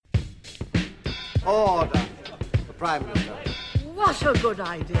Order. The Prime Minister. What a good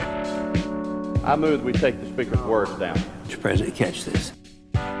idea. I move we take the Speaker's words down. Mr. President, catch this.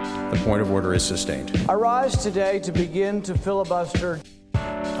 The point of order is sustained. I rise today to begin to filibuster.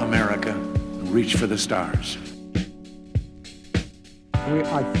 America, reach for the stars. We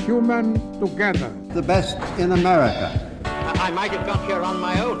are human together. The best in America. I might have got here on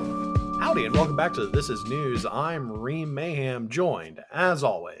my own. Howdy, and welcome back to This Is News. I'm Reem Mayhem, joined, as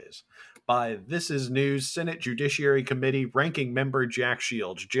always, by This Is News Senate Judiciary Committee Ranking Member Jack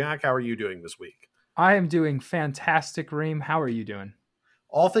Shields. Jack, how are you doing this week? I am doing fantastic, Reem. How are you doing?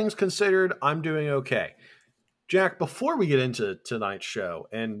 All things considered, I'm doing okay. Jack, before we get into tonight's show,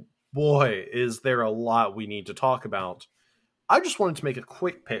 and boy, is there a lot we need to talk about, I just wanted to make a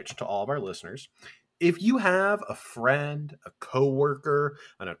quick pitch to all of our listeners. If you have a friend, a coworker,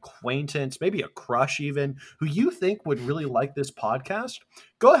 an acquaintance, maybe a crush even, who you think would really like this podcast,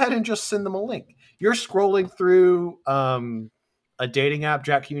 go ahead and just send them a link. You're scrolling through a dating app.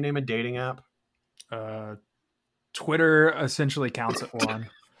 Jack, can you name a dating app? Twitter essentially counts at one.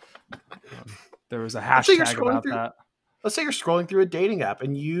 There was a hashtag about that. Let's say you're scrolling through a dating app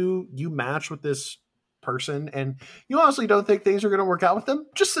and you match with this person and you honestly don't think things are going to work out with them.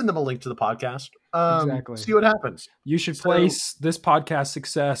 Just send them a link to the podcast. Exactly. See what happens. You should place this podcast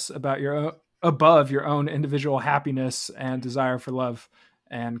success above your own individual happiness and desire for love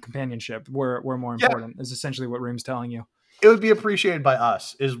and companionship. We're more important is essentially what Reem's telling you. It would be appreciated by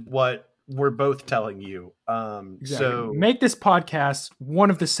us is what we're both telling you. Exactly. So make this podcast one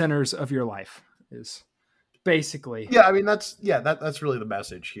of the centers of your life is basically. Yeah. I mean, that's really the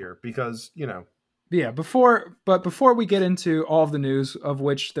message here because, you know, yeah, before we get into all of the news, of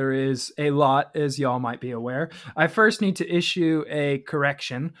which there is a lot, as y'all might be aware, I first need to issue a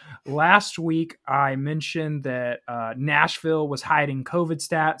correction. Last week, I mentioned that Nashville was hiding COVID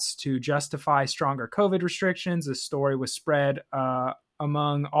stats to justify stronger COVID restrictions. This story was spread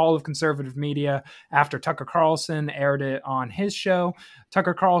among all of conservative media after Tucker Carlson aired it on his show.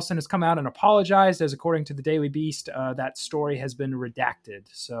 Tucker Carlson has come out and apologized, as according to the Daily Beast, that story has been redacted.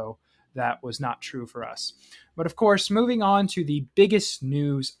 So that was not true for us. But of course, moving on to the biggest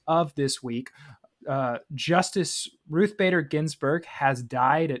news of this week, Justice Ruth Bader Ginsburg has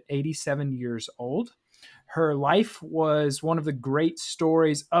died at 87 years old. Her life was one of the great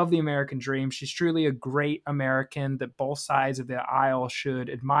stories of the American dream. She's truly a great American that both sides of the aisle should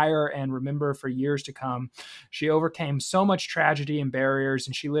admire and remember for years to come. She overcame so much tragedy and barriers,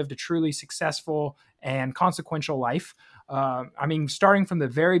 and she lived a truly successful and consequential life. Starting from the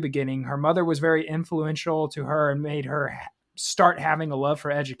very beginning, her mother was very influential to her and made her start having a love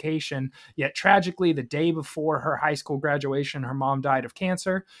for education. Yet tragically, the day before her high school graduation, her mom died of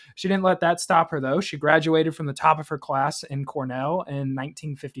cancer. She didn't let that stop her, though. She graduated from the top of her class in Cornell in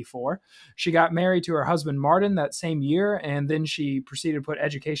 1954. She got married to her husband, Martin, that same year, and then she proceeded to put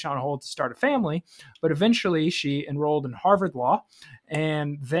education on hold to start a family. But eventually, she enrolled in Harvard Law.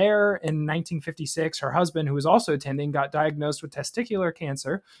 And there in 1956, her husband, who was also attending, got diagnosed with testicular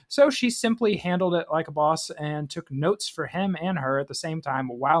cancer. So she simply handled it like a boss and took notes for him and her at the same time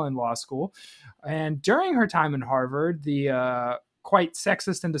while in law school. And during her time in Harvard, the quite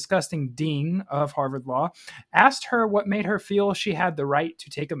sexist and disgusting dean of Harvard Law asked her what made her feel she had the right to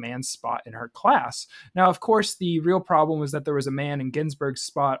take a man's spot in her class. Now, of course, the real problem was that there was a man in Ginsburg's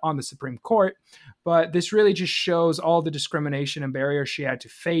spot on the Supreme Court, but this really just shows all the discrimination and barriers she had to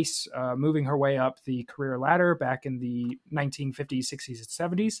face moving her way up the career ladder back in the 1950s, 60s,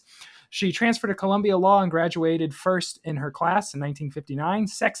 and 70s. She transferred to Columbia Law and graduated first in her class in 1959.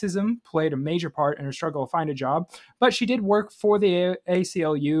 Sexism played a major part in her struggle to find a job, but she did work for the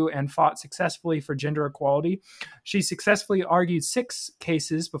ACLU and fought successfully for gender equality. She successfully argued 6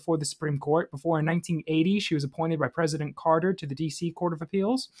 cases before the Supreme Court. Before in 1980, she was appointed by President Carter to the D.C. Court of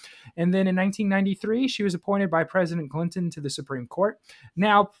Appeals. And then in 1993, she was appointed by President Clinton to the Supreme Court.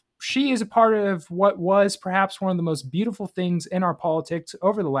 Now, she is a part of what was perhaps one of the most beautiful things in our politics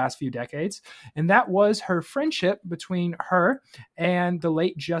over the last few decades, and that was her friendship between her and the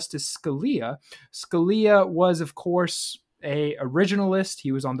late Justice Scalia. Scalia was, of course, a originalist.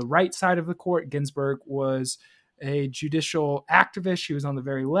 He was on the right side of the court. Ginsburg was a judicial activist. She was on the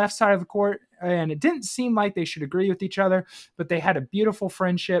very left side of the court, and it didn't seem like they should agree with each other, but they had a beautiful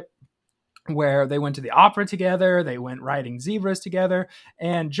friendship where they went to the opera together, they went riding zebras together,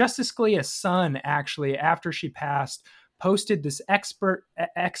 and Justice Scalia's son, actually, after she passed, posted this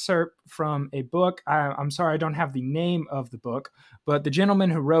excerpt from a book. I'm sorry, I don't have the name of the book, but the gentleman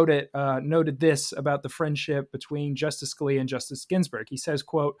who wrote it noted this about the friendship between Justice Scalia and Justice Ginsburg. He says,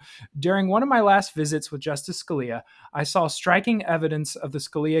 quote, "During one of my last visits with Justice Scalia, I saw striking evidence of the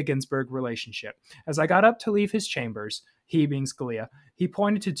Scalia-Ginsburg relationship. As I got up to leave his chambers, he being Scalia, he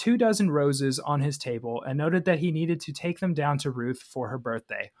pointed to 24 roses on his table and noted that he needed to take them down to Ruth for her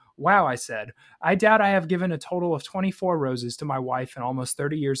birthday. Wow, I said, I doubt I have given a total of 24 roses to my wife in almost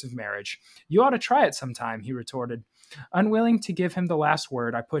 30 years of marriage. You ought to try it sometime, he retorted. Unwilling to give him the last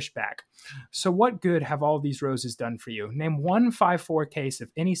word, I pushed back. So what good have all these roses done for you? Name one 5-4 case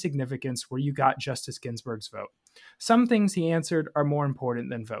of any significance where you got Justice Ginsburg's vote. Some things, he answered, are more important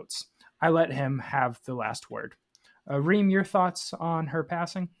than votes. I let him have the last word. Reem, your thoughts on her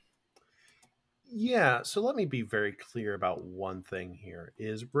passing? Yeah, so let me be very clear about one thing here,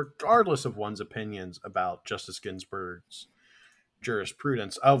 is regardless of one's opinions about Justice Ginsburg's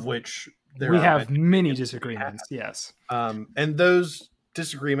jurisprudence, of which we have many disagreements, yes. And those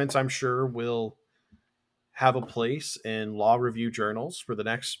disagreements, I'm sure, will have a place in law review journals for the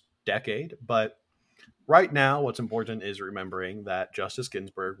next decade. But right now, what's important is remembering that Justice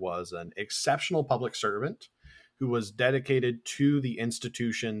Ginsburg was an exceptional public servant who was dedicated to the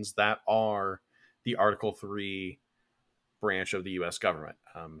institutions that are the Article III branch of the U.S. government,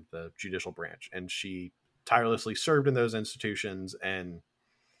 the judicial branch. And she tirelessly served in those institutions, and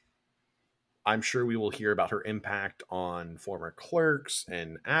I'm sure we will hear about her impact on former clerks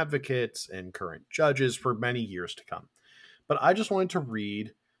and advocates and current judges for many years to come. But I just wanted to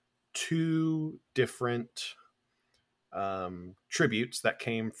read two different tributes that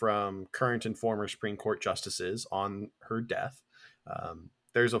came from current and former Supreme Court justices on her death.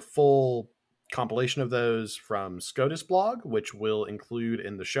 There's a full compilation of those from SCOTUS blog, which we'll include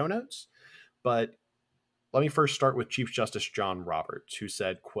in the show notes. But let me first start with Chief Justice John Roberts, who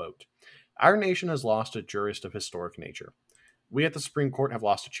said, quote, "Our nation has lost a jurist of historic nature. We at the Supreme Court have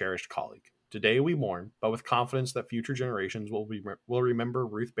lost a cherished colleague. Today we mourn, but with confidence that future generations will remember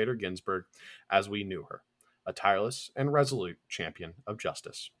Ruth Bader Ginsburg as we knew her, a tireless and resolute champion of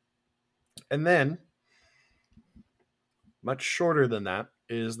justice." And then, much shorter than that,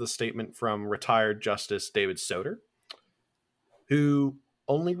 is the statement from retired Justice David Soter, who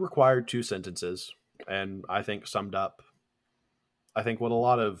only required 2 sentences, and I think summed up, what a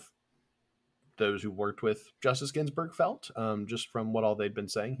lot of those who worked with Justice Ginsburg felt, just from what all they'd been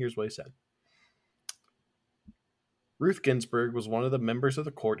saying. Here's what he said. "Ruth Ginsburg was one of the members of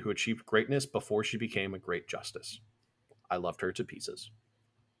the court who achieved greatness before she became a great justice. I loved her to pieces."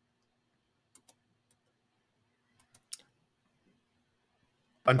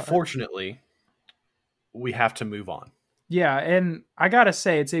 Unfortunately, we have to move on. Yeah, and I gotta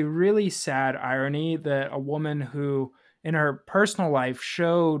say, it's a really sad irony that a woman who, in her personal life,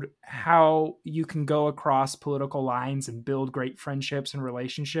 showed how you can go across political lines and build great friendships and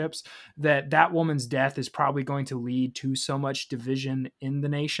relationships, that woman's death is probably going to lead to so much division in the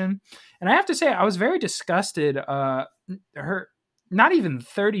nation. And I have to say, I was very disgusted. Not even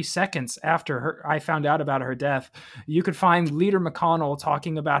 30 seconds after I found out about her death, you could find Leader McConnell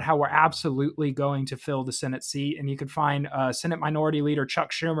talking about how we're absolutely going to fill the Senate seat. And you could find Senate Minority Leader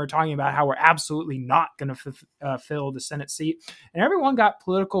Chuck Schumer talking about how we're absolutely not going to fill the Senate seat. And everyone got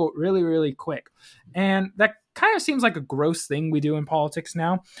political really, really quick. And that kind of seems like a gross thing we do in politics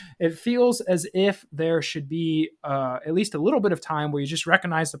now. It feels as if there should be at least a little bit of time where you just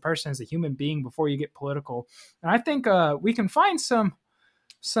recognize the person as a human being before you get political. And I think we can find some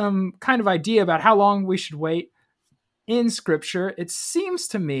kind of idea about how long we should wait in Scripture. It seems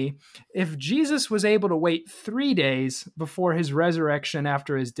to me if Jesus was able to wait 3 days before his resurrection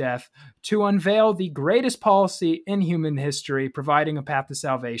after his death to unveil the greatest policy in human history, providing a path to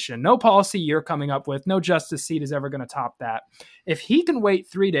salvation, no policy you're coming up with, no justice seat is ever going to top that. If he can wait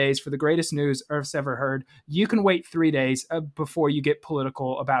 3 days for the greatest news Earth's ever heard, you can wait 3 days before you get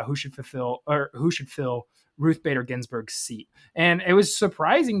political about who should fill Ruth Bader Ginsburg's seat. And it was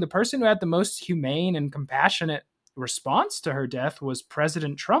surprising. The person who had the most humane and compassionate response to her death was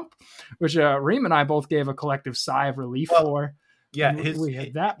President Trump, which Reem and I both gave a collective sigh of relief for. Yeah, his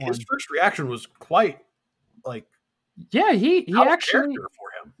first reaction was quite he actually for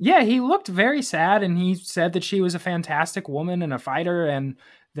him. Yeah, he looked very sad, and he said that she was a fantastic woman and a fighter, and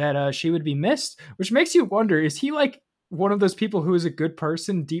that she would be missed. Which makes you wonder: is he like one of those people who is a good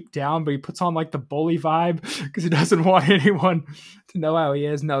person deep down, but he puts on like the bully vibe because he doesn't want anyone to know how he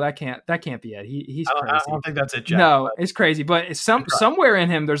is? No, that can't be it. He's crazy. I don't think that's it, Jack. No, it's crazy. But somewhere in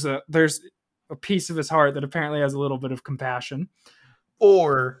him, there's a piece of his heart that apparently has a little bit of compassion.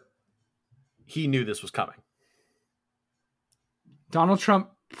 Or he knew this was coming. Donald Trump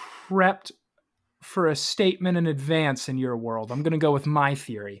prepped for a statement in advance in your world. I'm going to go with my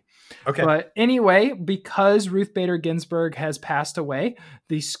theory. Okay. But anyway, because Ruth Bader Ginsburg has passed away,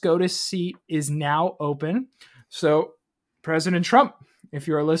 the SCOTUS seat is now open. So President Trump, if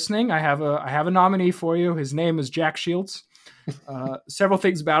you're listening, I have a nominee for you. His name is Jack Shields. Several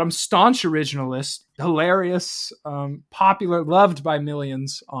things about him: staunch originalist, hilarious, popular, loved by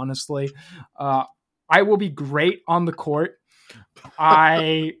millions. Honestly, I will be great on the court.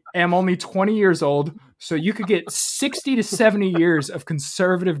 I am only 20 years old, so you could get 60 to 70 years of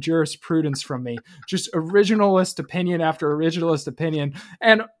conservative jurisprudence from me. Just originalist opinion after originalist opinion.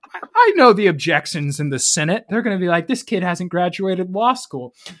 And I know the objections in the Senate. They're going to be like, this kid hasn't graduated law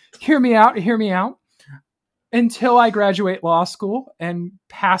school. Hear me out. Until I graduate law school and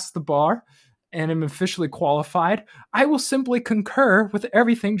pass the bar and am officially qualified, I will simply concur with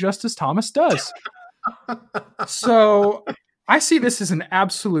everything Justice Thomas does. So I see this as an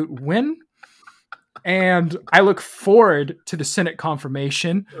absolute win. And I look forward to the Senate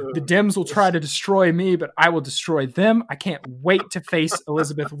confirmation. The Dems will try to destroy me, but I will destroy them. I can't wait to face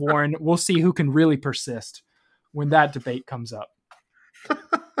Elizabeth Warren. We'll see who can really persist when that debate comes up.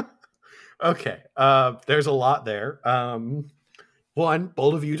 Okay. There's a lot there. One,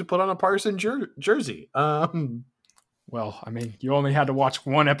 bold of you to put on a partisan jersey. Well, I mean, you only had to watch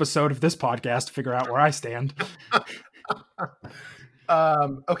one episode of this podcast to figure out where I stand.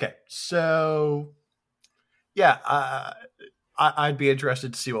 Okay. So, yeah, I'd be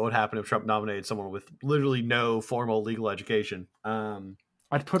interested to see what would happen if Trump nominated someone with literally no formal legal education.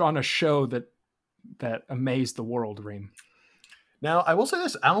 I'd put on a show that amazed the world, Reem. Now, I will say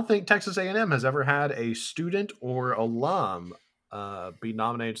this. I don't think Texas A&M has ever had a student or alum be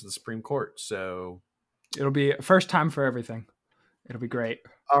nominated to the Supreme Court. So it'll be a first time for everything. It'll be great.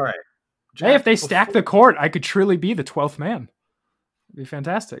 All right. Jack, hey, if they stack the court, I could truly be the 12th man. It'd be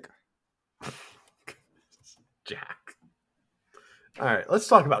fantastic. Jack. All right, let's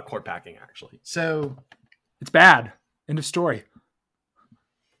talk about court packing, actually. So it's bad. End of story.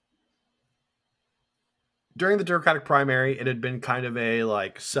 During the Democratic primary, it had been kind of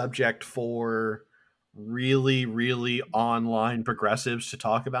a subject for really, really online progressives to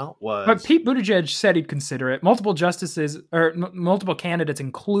talk about. But Pete Buttigieg said he'd consider it. Multiple justices or multiple candidates,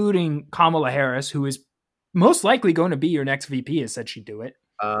 including Kamala Harris, who is most likely going to be your next VP, has said she'd do it.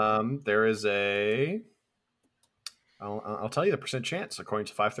 There is I'll tell you the percent chance, according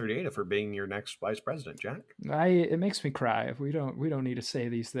to 538, of her being your next vice president, Jack. It makes me cry. We don't need to say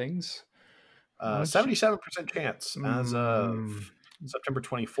these things. 77% chance as of September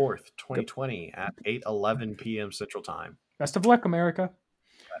 24th, 2020 at 8:11 p.m. Central Time. Best of luck, America.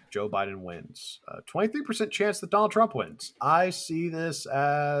 Joe Biden wins. 23% chance that Donald Trump wins. I see this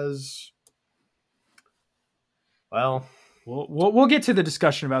as, well, we'll get to the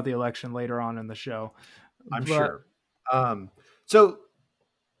discussion about the election later on in the show. I'm sure. So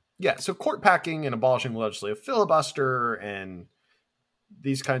court packing and abolishing the legislative filibuster and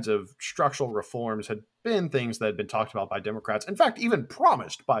these kinds of structural reforms had been things that had been talked about by Democrats. In fact, even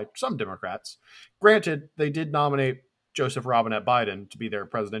promised by some Democrats. Granted, they did nominate Joseph Robinette Biden to be their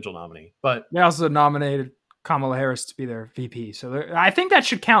presidential nominee, but they also nominated Kamala Harris to be their VP. So I think that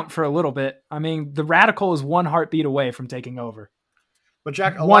should count for a little bit. I mean, the radical is one heartbeat away from taking over. But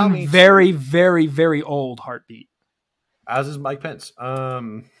Jack, one very, very, very old heartbeat. As is Mike Pence.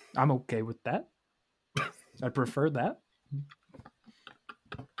 I'm okay with that. I prefer that.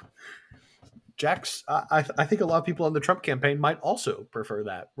 Jack's, I think a lot of people in the Trump campaign might also prefer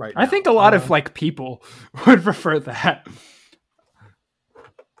that right now. I think a lot of people would prefer that.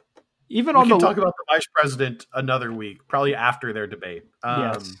 Even on we can talk about the vice president another week, probably after their debate.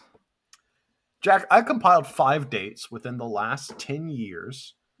 Yes. Jack, I compiled 5 dates within the last 10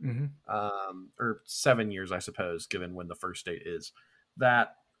 years, or 7 years, I suppose, given when the first date is,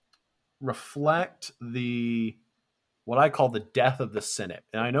 that reflect what I call the death of the Senate.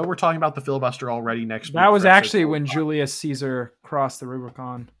 And I know we're talking about the filibuster already next week. That was actually when Julius Caesar crossed the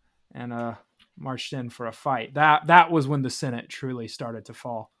Rubicon and marched in for a fight. That was when the Senate truly started to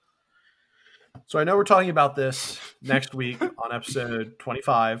fall. So I know we're talking about this next week on episode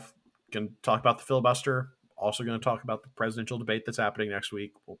 25. Going to talk about the filibuster. Also going to talk about the presidential debate that's happening next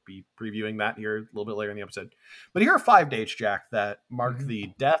week. We'll be previewing that here a little bit later in the episode. But here are 5 dates, Jack, that mark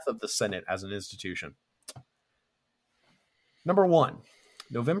the death of the Senate as an institution. Number 1,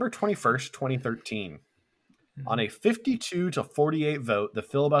 November 21st, 2013. On a 52-48 vote, the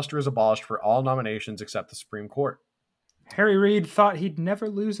filibuster is abolished for all nominations except the Supreme Court. Harry Reid thought he'd never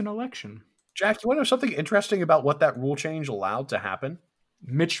lose an election. Jack, do you want to know something interesting about what that rule change allowed to happen?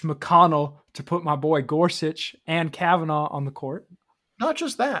 Mitch McConnell to put my boy Gorsuch and Kavanaugh on the court. Not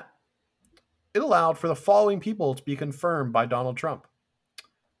just that. It allowed for the following people to be confirmed by Donald Trump.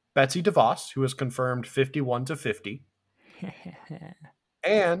 Betsy DeVos, who was confirmed 51-50.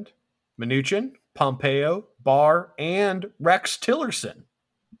 And Mnuchin, Pompeo, Barr, and Rex Tillerson.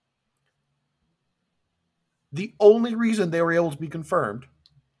 The only reason they were able to be confirmed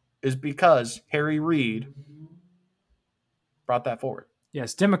is because Harry Reid brought that forward.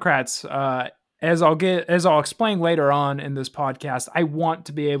 Yes, Democrats, as I'll explain later on in this podcast, I want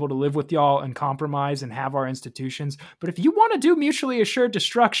to be able to live with y'all and compromise and have our institutions. But if you want to do mutually assured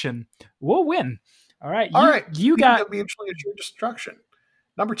destruction, we'll win. All right. You got mutually assured destruction.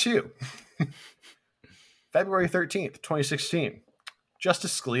 Number 2, February 13th, 2016.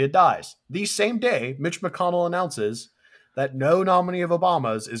 Justice Scalia dies. The same day, Mitch McConnell announces that no nominee of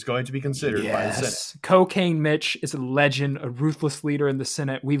Obama's is going to be considered by the Senate. Cocaine Mitch is a legend, a ruthless leader in the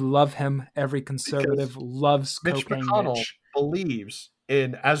Senate. We love him. Every conservative loves Mitch Cocaine McConnell Mitch. believes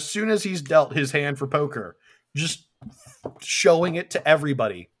in, as soon as he's dealt his hand for poker, just showing it to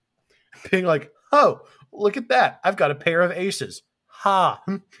everybody. Being like, oh, look at that. I've got a pair of aces. Ha.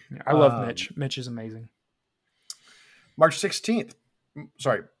 I love Mitch. Mitch is amazing. March 16th,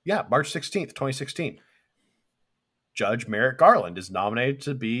 2016. Judge Merrick Garland is nominated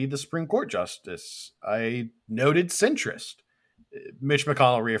to be the Supreme Court justice, a noted centrist. Mitch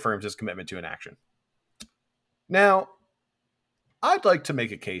McConnell reaffirms his commitment to inaction. Now, I'd like to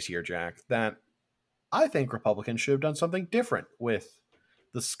make a case here, Jack, that I think Republicans should have done something different with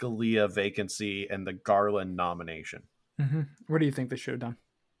the Scalia vacancy and the Garland nomination. Mm-hmm. What do you think they should have done?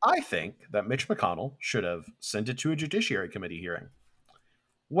 I think that Mitch McConnell should have sent it to a Judiciary Committee hearing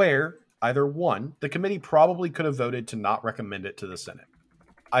where either one, the committee probably could have voted to not recommend it to the Senate.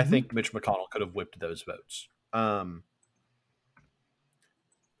 I think Mitch McConnell could have whipped those votes.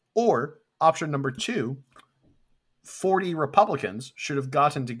 Or option number 2, 40 Republicans should have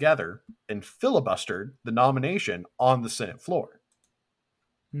gotten together and filibustered the nomination on the Senate floor.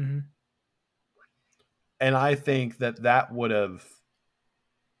 Mm-hmm. And I think that would have...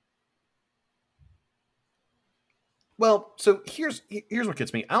 Well, so here's what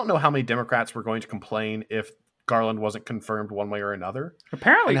gets me. I don't know how many Democrats were going to complain if Garland wasn't confirmed one way or another.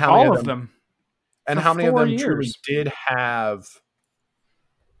 Apparently all of them. And how many of them truly did have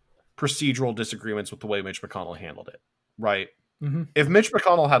procedural disagreements with the way Mitch McConnell handled it, right? Mm-hmm. If Mitch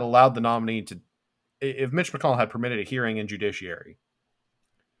McConnell had allowed the nominee to... If Mitch McConnell had permitted a hearing in Judiciary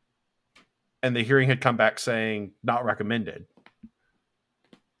and the hearing had come back saying not recommended,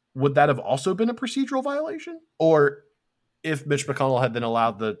 would that have also been a procedural violation? Or if Mitch McConnell had then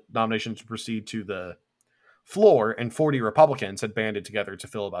allowed the nomination to proceed to the floor and 40 Republicans had banded together to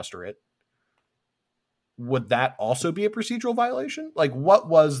filibuster it, would that also be a procedural violation? Like, what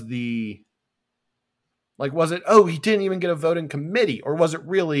was the... Like, was it, oh, he didn't even get a vote in committee? Or was it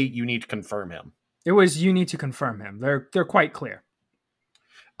really, you need to confirm him? It was, you need to confirm him. They're quite clear.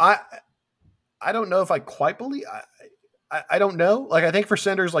 I don't know if I quite believe... I don't know. Like, I think for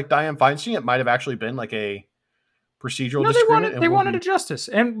senators like Dianne Feinstein, it might have actually been like a procedural disagreement. They wanted a justice.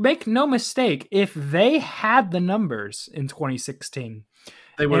 And make no mistake, if they had the numbers in 2016...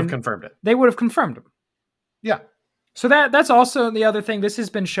 They would have confirmed it. They would have confirmed them. Yeah. So that's also the other thing. This has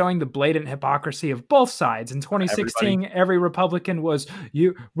been showing the blatant hypocrisy of both sides. In 2016, every Republican was,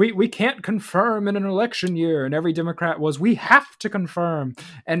 we can't confirm in an election year. And every Democrat was, we have to confirm.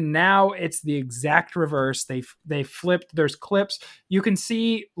 And now it's the exact reverse. They flipped. There's clips. You can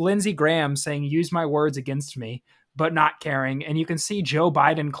see Lindsey Graham saying, use my words against me, but not caring. And you can see Joe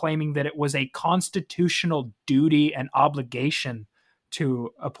Biden claiming that it was a constitutional duty and obligation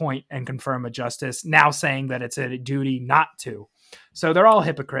to appoint and confirm a justice, now saying that it's a duty not to. So they're all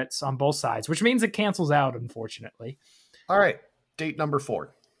hypocrites on both sides, which means it cancels out, unfortunately. All right. Date number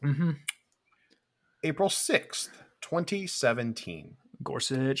 4. Mm-hmm. April 6th, 2017.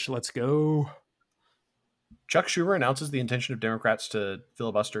 Gorsuch, let's go. Chuck Schumer announces the intention of Democrats to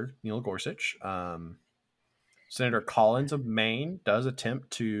filibuster Neil Gorsuch. Senator Collins of Maine does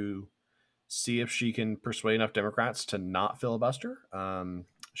attempt to see if she can persuade enough Democrats to not filibuster.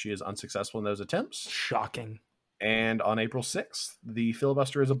 She is unsuccessful in those attempts. Shocking. And on April 6th, the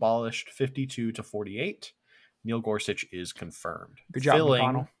filibuster is abolished 52-48. Neil Gorsuch is confirmed. Good job, filling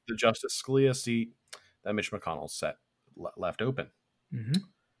McConnell. The Justice Scalia seat that Mitch McConnell left open. Mm-hmm.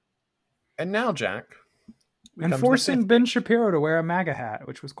 And now, Jack, and forcing Ben Shapiro to wear a MAGA hat,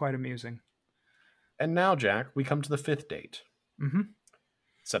 which was quite amusing. And now, Jack, we come to the 5th date. Mm-hmm.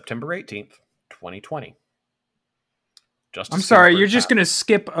 September 18th, 2020. I'm sorry, you're just going to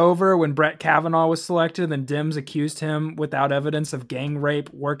skip over when Brett Kavanaugh was selected and Dems accused him without evidence of gang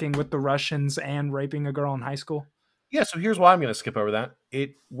rape, working with the Russians, and raping a girl in high school? Yeah, so here's why I'm going to skip over that.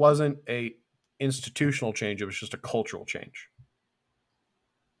 It wasn't a institutional change; it was just a cultural change.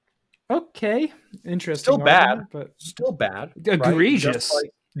 Okay, interesting. Still bad, argument, but still bad. egregious,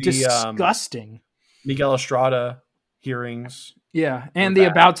 right? disgusting. Miguel Estrada hearings. Yeah, and the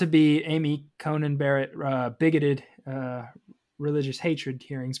about to be Amy Coney Barrett bigoted religious hatred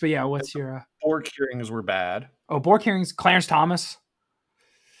hearings. But yeah, what's your Bork hearings were bad. Oh, Bork hearings, Clarence Thomas.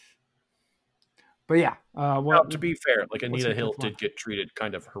 But yeah, now, to be fair, like Anita Hill did get treated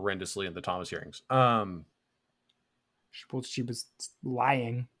kind of horrendously in the Thomas hearings. She was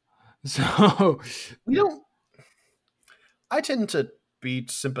lying. So I tend to be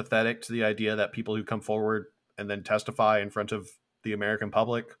sympathetic to the idea that people who come forward and then testify in front of the American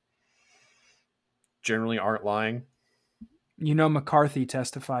public generally aren't lying. McCarthy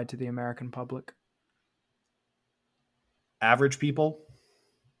testified to the American public. Average people.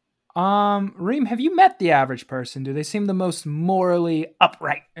 Reem, have you met the average person? Do they seem the most morally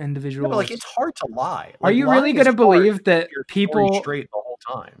upright individuals? Yeah, but it's hard to lie. Are you really going to believe that people straight the whole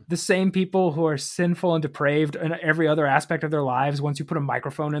time? The same people who are sinful and depraved in every other aspect of their lives, once you put a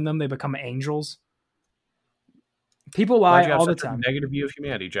microphone in them, they become angels. People lie all the time. Negative view of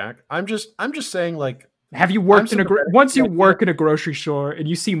humanity, Jack. I'm just saying, like, have you worked once you work in a grocery store and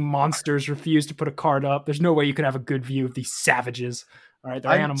you see monsters refuse to put a card up? There's no way you can have a good view of these savages. All right,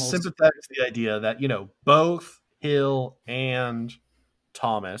 they're animals. I'm sympathetic to the idea that, both Hill and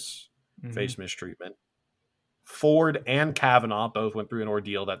Thomas face mistreatment. Ford and Kavanaugh both went through an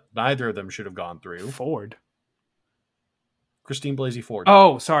ordeal that neither of them should have gone through. Ford? Christine Blasey Ford.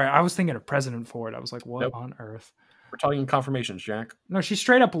 Oh, sorry. I was thinking of President Ford. I was like, what on earth? We're talking confirmations, Jack. No, she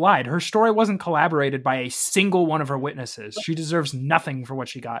straight up lied. Her story wasn't corroborated by a single one of her witnesses. She deserves nothing for what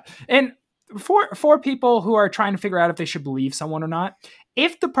she got. And for people who are trying to figure out if they should believe someone or not,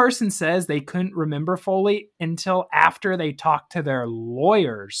 if the person says they couldn't remember fully until after they talked to their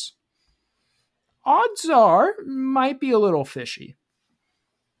lawyers, odds are might be a little fishy.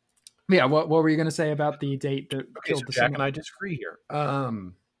 Yeah, what were you going to say about the date that killed the Jack and I disagree here.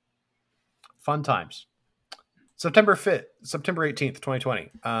 Fun times. September 18th,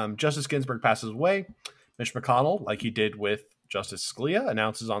 2020. Justice Ginsburg passes away. Mitch McConnell, like he did with Justice Scalia,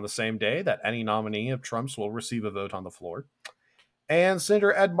 announces on the same day that any nominee of Trump's will receive a vote on the floor. And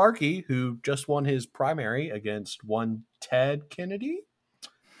Senator Ed Markey, who just won his primary against one Ted Kennedy,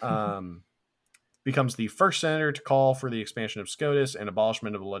 becomes the first senator to call for the expansion of SCOTUS and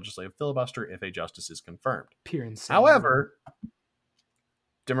abolishment of the legislative filibuster if a justice is confirmed. Pure insanity. However,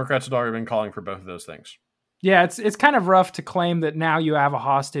 Democrats had already been calling for both of those things. Yeah, it's kind of rough to claim that now you have a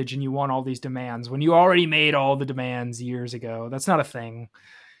hostage and you want all these demands when you already made all the demands years ago. That's not a thing.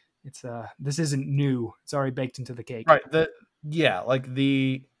 It's this isn't new. It's already baked into the cake. Right.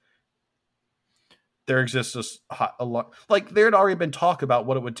 There exists a lot. Like, there had already been talk about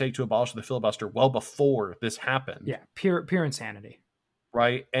what it would take to abolish the filibuster well before this happened. Yeah, pure insanity.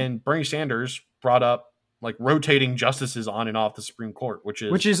 Right, and Bernie Sanders brought up like rotating justices on and off the Supreme Court, which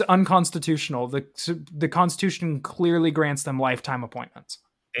is unconstitutional. The Constitution clearly grants them lifetime appointments.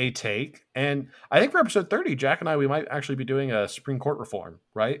 A take, and I think for episode 30, Jack and I, we might actually be doing a Supreme Court reform,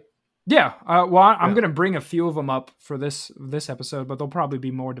 right? Yeah. I'm going to bring a few of them up for this episode, but they'll probably be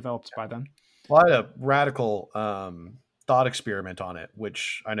more developed by then. Well, I had a radical thought experiment on it,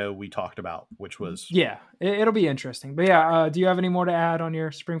 which I know we talked about, which was... Yeah, it'll be interesting. But yeah, do you have any more to add on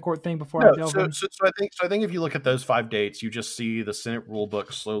your Supreme Court thing before I delve in? So I think if you look at those 5 dates, you just see the Senate rule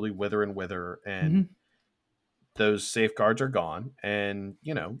book slowly wither and wither, and those safeguards are gone. And,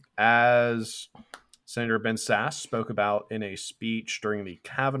 as Senator Ben Sasse spoke about in a speech during the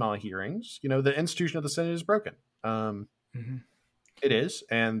Kavanaugh hearings, the institution of the Senate is broken. It is.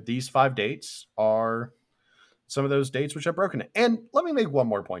 And these 5 dates are some of those dates which have broken it. And let me make one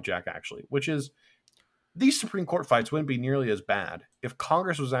more point, Jack, actually, which is these Supreme Court fights wouldn't be nearly as bad if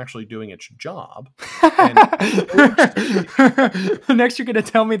Congress was actually doing its job. Next, you're going to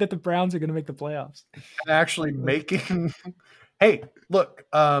tell me that the Browns are going to make the playoffs. And actually making... Hey, look,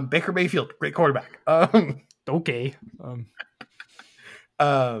 Baker Mayfield, great quarterback. Okay.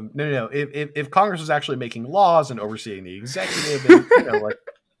 No. If Congress was actually making laws and overseeing the executive, and,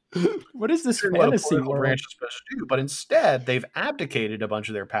 what is this fantasy world? Branch is supposed to do, but instead they've abdicated a bunch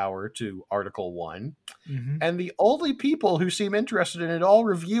of their power to Article 1, and the only people who seem interested in it all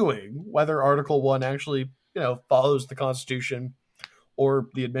reviewing whether Article 1 actually, follows the Constitution or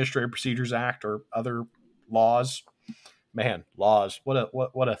the Administrative Procedures Act or other laws. Man, laws! What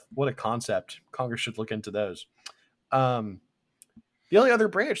a concept! Congress should look into those. The only other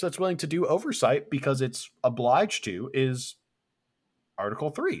branch that's willing to do oversight because it's obliged to is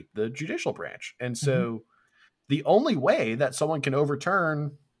Article 3, the judicial branch. And so the only way that someone can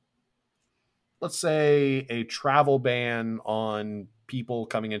overturn, let's say, a travel ban on people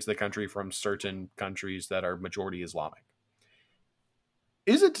coming into the country from certain countries that are majority Islamic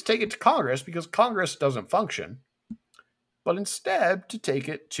isn't to take it to Congress, because Congress doesn't function, but instead to take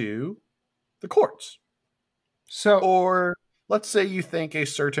it to the courts. So, or let's say you think a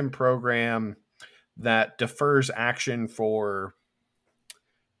certain program that defers action for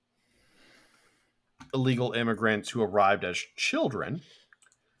illegal immigrants who arrived as children,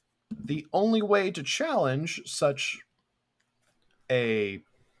 the only way to challenge such a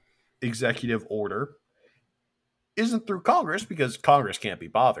executive order isn't through Congress, because Congress can't be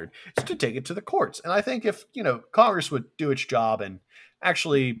bothered. It's to take it to the courts. And I think if, Congress would do its job and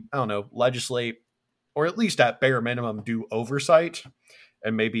actually, legislate, or at least at bare minimum do oversight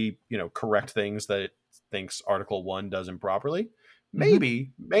and maybe, correct things that it thinks Article 1 does improperly,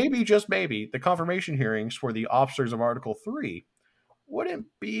 maybe, just maybe, the confirmation hearings for the officers of Article 3 wouldn't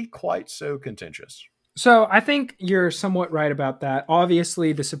be quite so contentious. So I think you're somewhat right about that.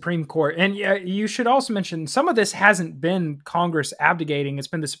 Obviously, the Supreme Court, and you should also mention, some of this hasn't been Congress abdicating. It's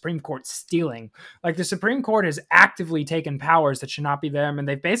been the Supreme Court stealing. Like, the Supreme Court has actively taken powers that should not be them, and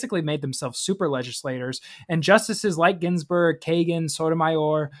they've basically made themselves super legislators. And justices like Ginsburg, Kagan,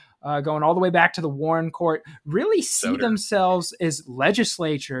 Sotomayor, going all the way back to the Warren Court, really see themselves as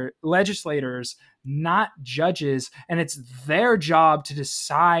legislators, not judges, and it's their job to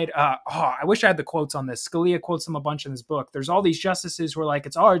decide. I wish I had the quotes on this. Scalia quotes them a bunch in his book. There's all these justices who are like,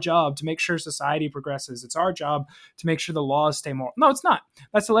 it's our job to make sure society progresses. It's our job to make sure the laws stay moral. No, it's not.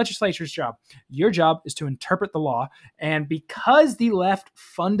 That's the legislature's job. Your job is to interpret the law, and because the left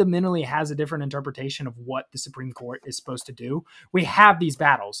fundamentally has a different interpretation of what the Supreme Court is supposed to do, we have these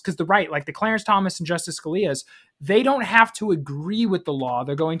battles. Because the right, like the Clarence Thomas and Justice Scalia's, they don't have to agree with the law.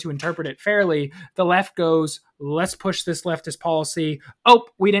 They're going to interpret it fairly. The left goes, let's push this leftist policy. Oh,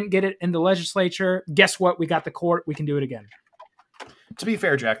 we didn't get it in the legislature. Guess what? We got the court. We can do it again. To be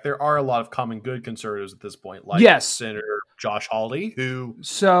fair, Jack, there are a lot of common good conservatives at this point, like Senator Josh Hawley, who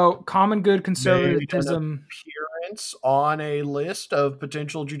common good conservatism made an appearance on a list of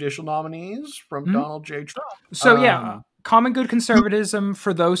potential judicial nominees from Donald J. Trump. Common good conservatism,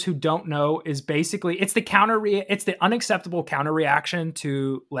 for those who don't know, is basically it's the unacceptable counter reaction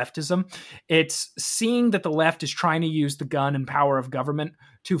to leftism. It's seeing that the left is trying to use the gun and power of government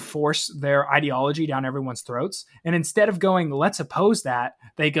to force their ideology down everyone's throats. And instead of going, let's oppose that,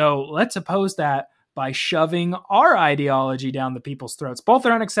 they go, let's oppose that by shoving our ideology down the people's throats. Both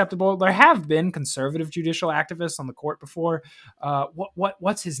are unacceptable. There have been conservative judicial activists on the court before.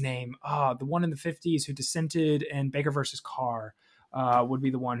 What's his name? The one in the 50s who dissented in Baker versus Carr would be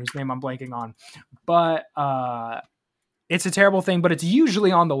the one whose name I'm blanking on. But it's a terrible thing, but it's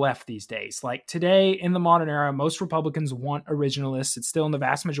usually on the left these days. Like today in the modern era, most Republicans want originalists. It's still in the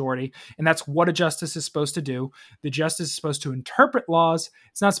vast majority, and that's what a justice is supposed to do. The justice is supposed to interpret laws.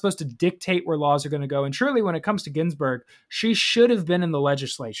 It's not supposed to dictate where laws are going to go. And surely when it comes to Ginsburg, she should have been in the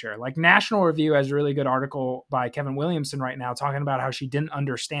legislature. Like National Review has a really good article by Kevin Williamson right now talking about how she didn't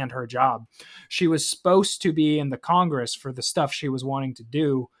understand her job. She was supposed to be in the Congress for the stuff she was wanting to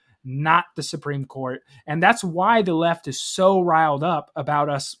do, not the Supreme Court. And that's why the left is so riled up about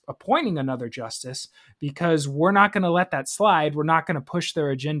us appointing another justice, because we're not going to let that slide. We're not going to push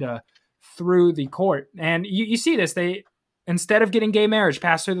their agenda through the court. And you see this, instead of getting gay marriage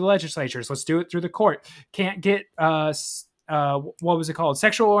passed through the legislatures, let's do it through the court. Can't get, what was it called?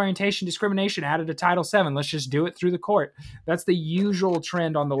 Sexual orientation discrimination added to Title VII. Let's just do it through the court. That's the usual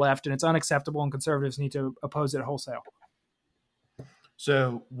trend on the left, and it's unacceptable, and conservatives need to oppose it wholesale.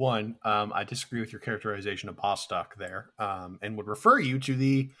 So, one, I disagree with your characterization of Bostock there, and would refer you to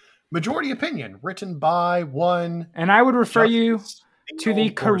the majority opinion written by one. And I would refer you to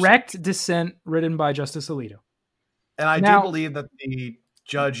the correct dissent written by Justice Alito. And I do believe that the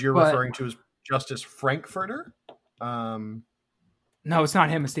judge you're referring to is Justice Frankfurter. No, it's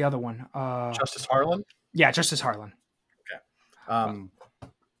not him. It's the other one. Justice Harlan? Yeah, Justice Harlan. Okay.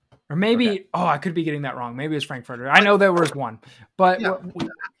 Or maybe, I could be getting that wrong. Maybe it's Frankfurter. I know there was one. But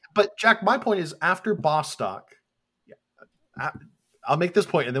but Jack, my point is after Bostock, I'll make this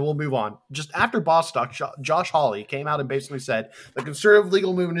point and then we'll move on. Just after Bostock, Josh Hawley came out and basically said the conservative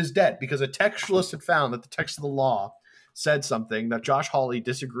legal movement is dead because a textualist had found that the text of the law said something that Josh Hawley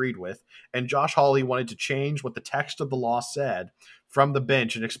disagreed with, and Josh Hawley wanted to change what the text of the law said from the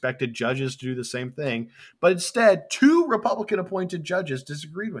bench and expected judges to do the same thing. But instead, 2 Republican-appointed judges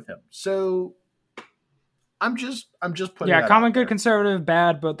disagreed with him. So I'm just putting that common out good there. Conservative,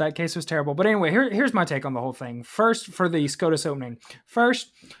 bad, but that case was terrible. But anyway, here's my take on the whole thing. First, for the SCOTUS opening.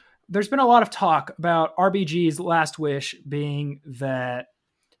 First, there's been a lot of talk about RBG's last wish being that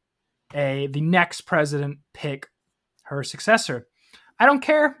the next president pick her successor. I don't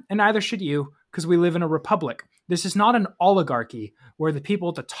care, and neither should you, because we live in a republic. This is not an oligarchy where the people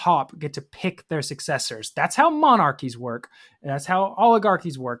at the top get to pick their successors. That's how monarchies work. That's how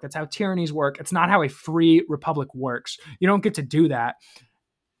oligarchies work. That's how tyrannies work. It's not how a free republic works. You don't get to do that.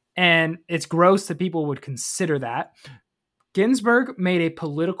 And it's gross that people would consider that. Ginsburg made a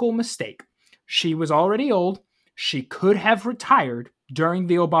political mistake. She was already old. She could have retired during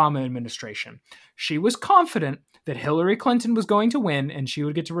the Obama administration. She was confident that Hillary Clinton was going to win and she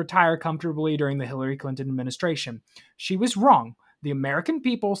would get to retire comfortably during the Hillary Clinton administration. She was wrong. The American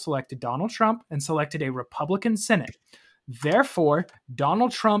people selected Donald Trump and selected a Republican Senate. Therefore,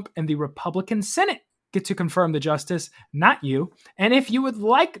 Donald Trump and the Republican Senate get to confirm the justice, not you. And if you would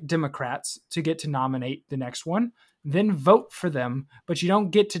like Democrats to get to nominate the next one, then vote for them, but you don't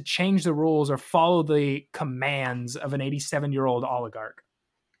get to change the rules or follow the commands of an 87-year-old oligarch.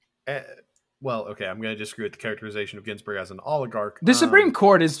 Well, okay, I'm going to disagree with the characterization of Ginsburg as an oligarch. The Supreme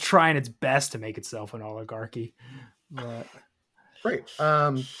Court is trying its best to make itself an oligarchy. But... Right.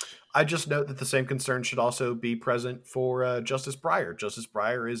 I just note that the same concern should also be present for Justice Breyer. Justice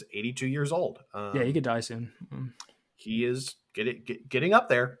Breyer is 82 years old. Yeah, he could die soon. He is getting up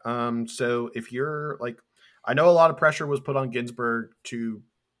there. So if you're like, I know a lot of pressure was put on Ginsburg to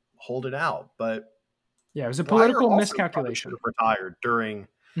hold it out, but yeah, it was a political miscalculation. Retired during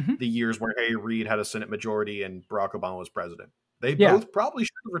the years where Harry Reid had a Senate majority and Barack Obama was president. They both probably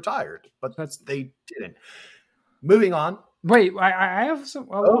should have retired, but they didn't. Moving on. Wait, I have a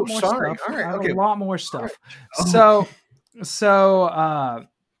lot more stuff. All right, I have okay. a lot more stuff. Right.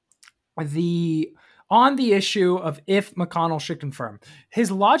 On the issue of if McConnell should confirm, his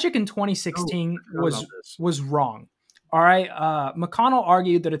logic in 2016 was wrong. All right. McConnell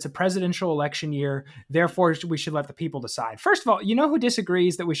argued that it's a presidential election year. Therefore, we should let the people decide. First of all, you know who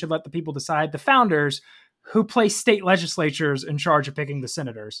disagrees that we should let the people decide? The founders, who place state legislatures in charge of picking the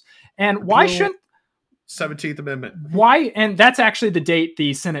senators. And why shouldn't 17th Amendment. Why? And that's actually the date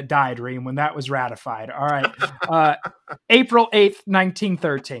the Senate died, Reem, when that was ratified. All right. April 8th,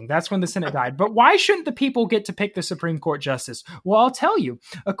 1913. That's when the Senate died. But why shouldn't the people get to pick the Supreme Court justice? Well, I'll tell you.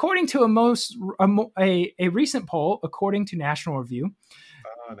 According to a recent poll, according to National Review,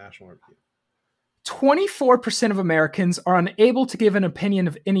 24% of Americans are unable to give an opinion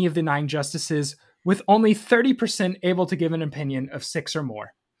of any of the 9 justices, with only 30% able to give an opinion of 6 or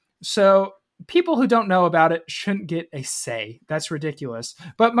more. So people who don't know about it shouldn't get a say. That's ridiculous.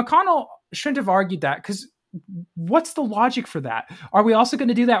 But McConnell shouldn't have argued that, because what's the logic for that? Are we also going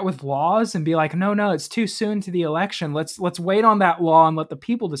to do that with laws and be like, no, it's too soon to the election. Let's wait on that law and let the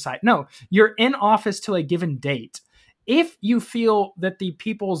people decide. No, you're in office till a given date. If you feel that the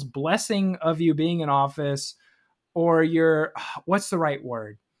people's blessing of you being in office, or what's the right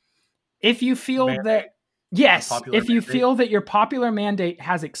word? If you feel that, yes, if you feel that your popular mandate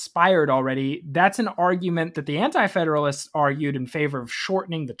has expired already, that's an argument that the Anti-Federalists argued in favor of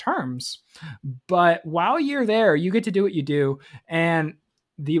shortening the terms. But while you're there, you get to do what you do. And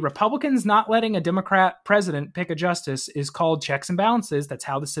the Republicans not letting a Democrat president pick a justice is called checks and balances. That's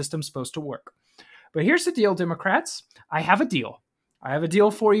how the system's supposed to work. But here's the deal, Democrats. I have a deal. I have a deal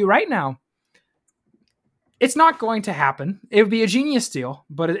for you right now. It's not going to happen. It would be a genius deal,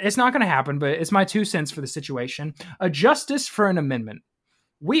 but it's not going to happen. But it's my 2 cents for the situation. A justice for an amendment.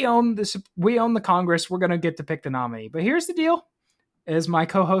 We own the Congress. We're going to get to pick the nominee. But here's the deal. As my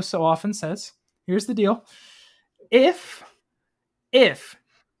co-host so often says, here's the deal. If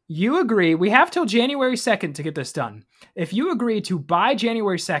you agree, we have till January 2nd to get this done. If you agree to, by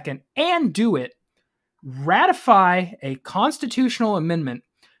January 2nd, and do it, ratify a constitutional amendment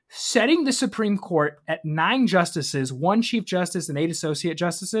setting the Supreme Court at 9 justices, 1 Chief Justice and 8 Associate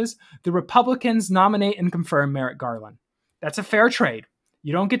Justices, the Republicans nominate and confirm Merrick Garland. That's a fair trade.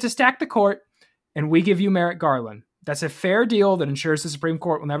 You don't get to stack the court, and we give you Merrick Garland. That's a fair deal that ensures the Supreme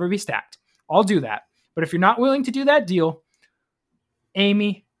Court will never be stacked. I'll do that. But if you're not willing to do that deal,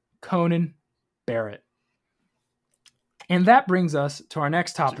 Amy Coney Barrett. And that brings us to our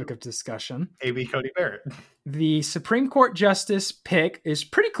next topic of discussion. Amy Coney Barrett. The Supreme Court justice pick is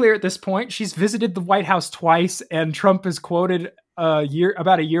pretty clear at this point. She's visited the White House twice, and Trump is quoted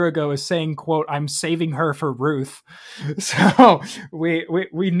about a year ago as saying, quote, "I'm saving her for Ruth." So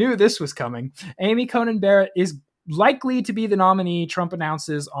we knew this was coming. Amy Coney Barrett is likely to be the nominee Trump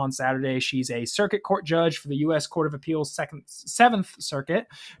announces on Saturday. She's a circuit court judge for the U.S. Court of Appeals 7th Circuit.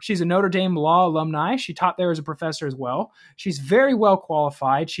 She's a Notre Dame law alumni. She taught there as a professor as well. She's very well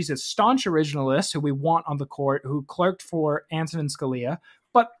qualified. She's a staunch originalist who we want on the court, who clerked for Antonin Scalia.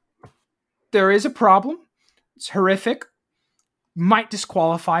 But there is a problem. It's horrific. Might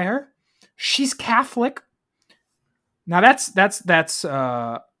disqualify her. She's Catholic. Now that's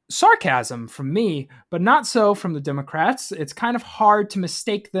sarcasm from me, but not so from the Democrats. It's kind of hard to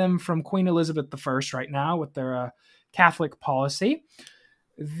mistake them from Queen Elizabeth I right now with their Catholic policy.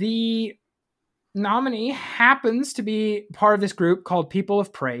 The nominee happens to be part of this group called People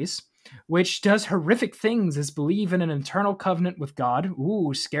of Praise, which does horrific things as believe in an eternal covenant with God.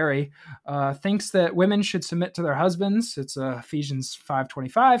 Ooh, scary. Thinks that women should submit to their husbands. It's Ephesians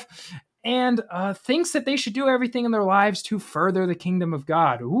 5:25. And thinks that they should do everything in their lives to further the kingdom of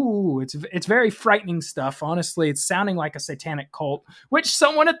God. Ooh, it's very frightening stuff. Honestly, it's sounding like a satanic cult, which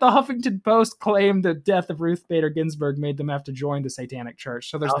someone at the Huffington Post claimed the death of Ruth Bader Ginsburg made them have to join the satanic church.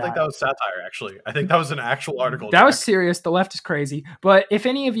 So there's I don't think that was satire, actually. I think that was an actual article. That was serious. The left is crazy. But if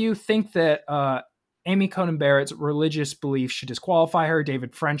any of you think that Amy Coney Barrett's religious beliefs should disqualify her,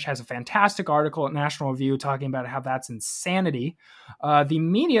 David French has a fantastic article at National Review talking about how that's insanity. The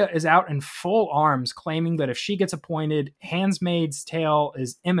media is out in full arms claiming that if she gets appointed, Handmaid's Tale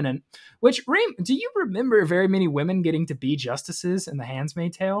is imminent. Which, do you remember very many women getting to be justices in the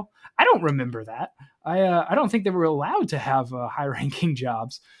Handmaid's Tale? I don't remember that. I don't think they were allowed to have high-ranking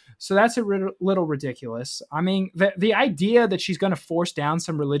jobs. So that's a little ridiculous. I mean, the idea that she's going to force down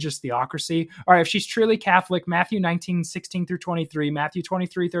some religious theocracy. All right, if she's truly Catholic, Matthew 19:16-23, Matthew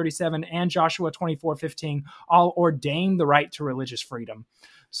 23:37, and Joshua 24:15 all ordain the right to religious freedom.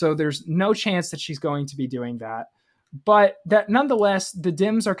 So there's no chance that she's going to be doing that. But that nonetheless, the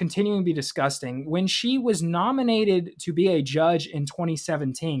Dems are continuing to be disgusting. When she was nominated to be a judge in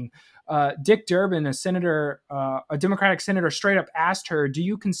 2017, Dick Durbin, a Democratic senator, straight up asked her, "Do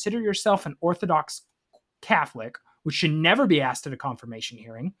you consider yourself an Orthodox Catholic?" which should never be asked at a confirmation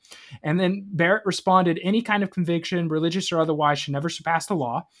hearing. And then Barrett responded, "Any kind of conviction, religious or otherwise, should never surpass the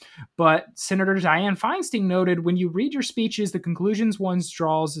law." But Senator Dianne Feinstein noted, "When you read your speeches, the conclusions one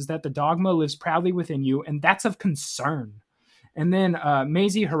draws is that the dogma lives proudly within you, and that's of concern." And then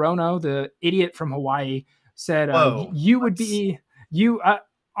Mazie Hirono, the idiot from Hawaii, said, "You would be you."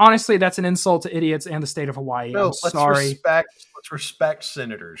 Honestly, that's an insult to idiots and the state of Hawaii. No, I'm sorry. Let's respect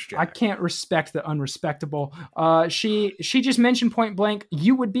senators, Jack. I can't respect the unrespectable. She just mentioned point blank,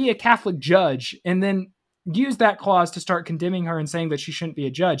 "You would be a Catholic judge," and then used that clause to start condemning her and saying that she shouldn't be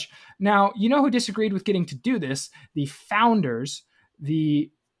a judge. Now, you know who disagreed with getting to do this? The founders.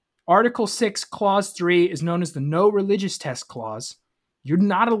 The Article 6, Clause 3 is known as the No Religious Test Clause. You're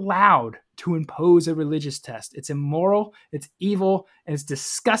not allowed to impose a religious test. It's immoral, it's evil, and it's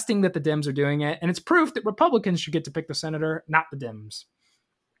disgusting that the Dems are doing it. And it's proof that Republicans should get to pick the senator, not the Dems.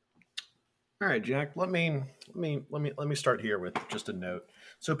 All right, Jack. Let me start here with just a note.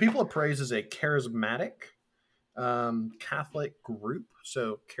 So, People of Praise is a charismatic Catholic group.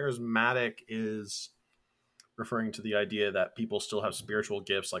 So, charismatic is referring to the idea that people still have spiritual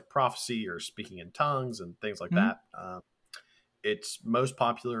gifts like prophecy or speaking in tongues and things like that. It's most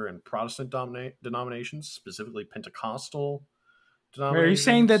popular in Protestant denominations, specifically Pentecostal denominations. Are you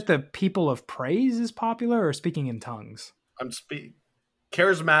saying that the People of Praise is popular or speaking in tongues?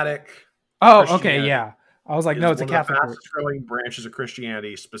 Charismatic. Oh, okay, yeah. I was like, no, it's a Catholic group. One of the fastest growing branches of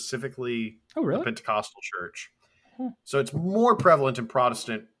Christianity, specifically the Pentecostal church. So it's more prevalent in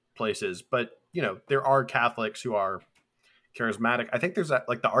Protestant places, but there are Catholics who are charismatic. I think there's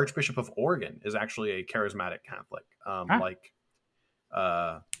like the Archbishop of Oregon is actually a charismatic Catholic, like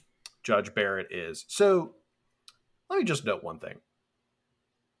Judge Barrett is. So let me just note one thing.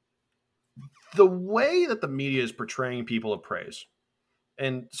 The way that the media is portraying People of Praise,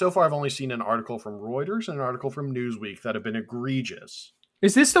 and so far I've only seen an article from Reuters and an article from Newsweek that have been egregious.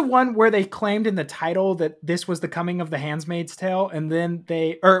 Is this the one where they claimed in the title that this was the coming of the Handmaid's Tale, and then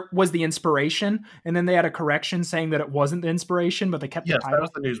was the inspiration, and then they had a correction saying that it wasn't the inspiration, but they kept the title?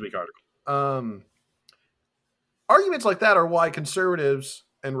 Yes, that was the Newsweek article. Arguments like that are why conservatives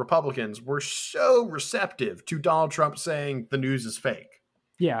and Republicans were so receptive to Donald Trump saying the news is fake.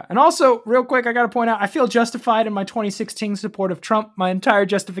 Yeah, and also, real quick, I got to point out, I feel justified in my 2016 support of Trump. My entire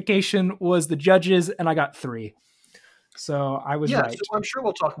justification was the judges, and I got 3. So I was right. So I'm sure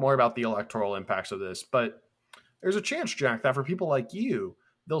we'll talk more about the electoral impacts of this, but there's a chance, Jack, that for people like you,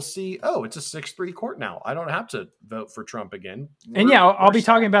 they'll see, it's a 6-3 court now. I don't have to vote for Trump again. I'll be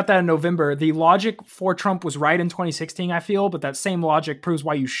talking about that in November. The logic for Trump was right in 2016, I feel, but that same logic proves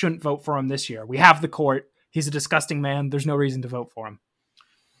why you shouldn't vote for him this year. We have the court. He's a disgusting man. There's no reason to vote for him.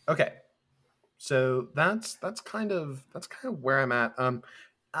 Okay. So that's kind of where I'm at.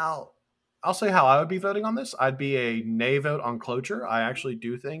 I'll say how I would be voting on this. I'd be a nay vote on cloture. I actually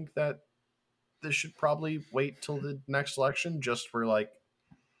do think that this should probably wait till the next election just for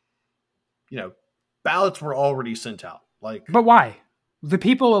ballots were already sent out. But why? The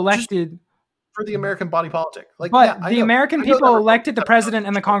people elected for the American body politic. The American people elected the president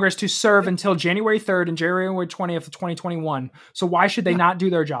and the Congress to serve until January 3rd and January 20th of 2021. So why should they not do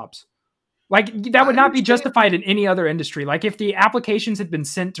their jobs? That would not be justified in any other industry. If the applications had been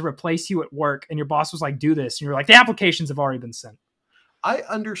sent to replace you at work and your boss was like, do this, and you're like, the applications have already been sent. I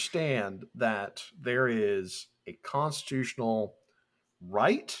understand that there is a constitutional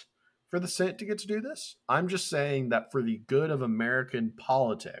right for the Senate to get to do this. I'm just saying that for the good of American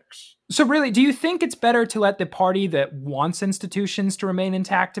politics. So really, do you think it's better to let the party that wants institutions to remain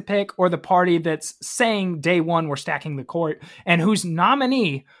intact to pick, or the party that's saying day one we're stacking the court, and whose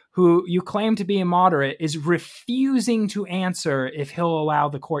nominee, who you claim to be a moderate, is refusing to answer if he'll allow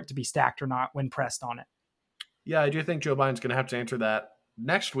the court to be stacked or not when pressed on it? Yeah, I do think Joe Biden's going to have to answer that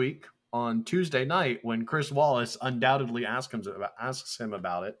next week on Tuesday night when Chris Wallace undoubtedly asks him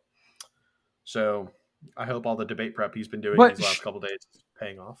about it. So I hope all the debate prep he's been doing these last couple of days is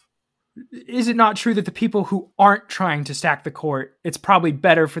paying off. Is it not true that the people who aren't trying to stack the court, it's probably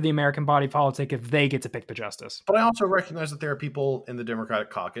better for the American body politic if they get to pick the justice? But I also recognize that there are people in the Democratic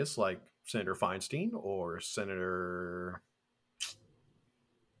caucus like Senator Feinstein or Senator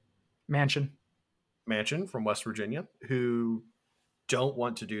Manchin from West Virginia who don't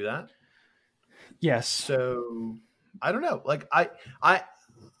want to do that. Yes. So I don't know.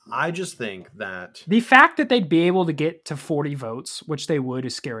 I just think that the fact that they'd be able to get to 40 votes, which they would,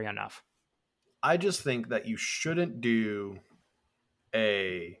 is scary enough. I just think that you shouldn't do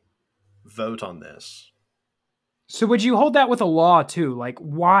a vote on this. So would you hold that with a law too?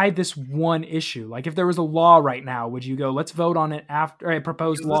 Why this one issue? If there was a law right now, would you go, let's vote on it after a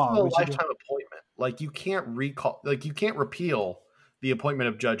proposed law? This is a lifetime appointment. You can't you can't repeal the appointment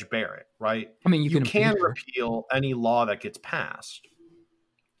of Judge Barrett, right? I mean, you can repeal any law that gets passed.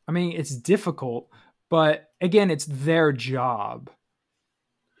 I mean, it's difficult, but again, it's their job.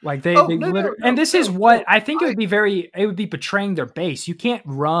 This is what I think it would be betraying their base. You can't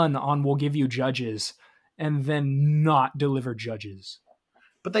run on we'll give you judges and then not deliver judges.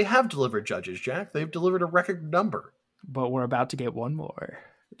 But they have delivered judges, Jack. They've delivered a record number. But we're about to get one more.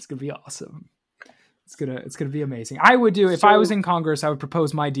 It's going to be awesome. It's gonna be amazing. I would do, if I was in Congress, I would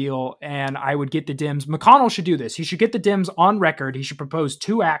propose my deal and I would get the Dems. McConnell should do this. He should get the Dems on record. He should propose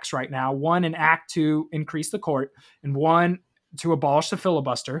 2 acts right now. One, an act to increase the court, and one to abolish the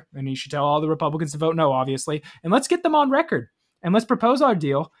filibuster. And he should tell all the Republicans to vote no, obviously. And let's get them on record and let's propose our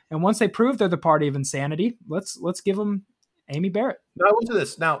deal. And once they prove they're the party of insanity, let's give them Amy Barrett. Now, I will do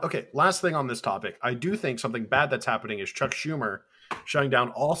this. Now, okay, last thing on this topic. I do think something bad that's happening is Chuck Schumer shutting down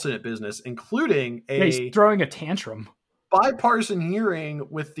all Senate business, including he's throwing a tantrum. Bipartisan hearing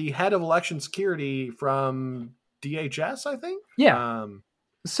with the head of election security from DHS, I think. Yeah.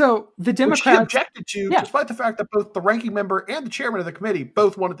 So the Democrats, which he objected to, despite the fact that both the ranking member and the chairman of the committee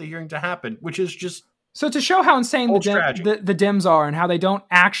both wanted the hearing to happen, which is just So to show how insane the Dems are and how they don't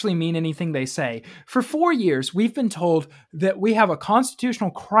actually mean anything they say, for 4 years, we've been told that we have a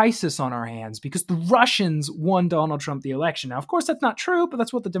constitutional crisis on our hands because the Russians won Donald Trump the election. Now, of course, that's not true, but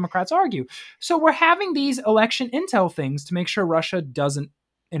that's what the Democrats argue. So we're having these election intel things to make sure Russia doesn't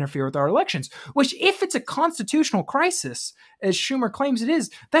interfere with our elections, which if it's a constitutional crisis, as Schumer claims it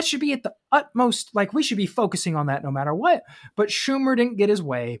is, that should be at the utmost, like we should be focusing on that no matter what. But Schumer didn't get his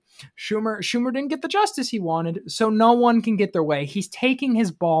way. Schumer didn't get the justice he wanted, so no one can get their way. He's taking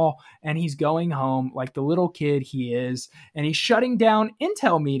his ball and he's going home like the little kid he is, and he's shutting down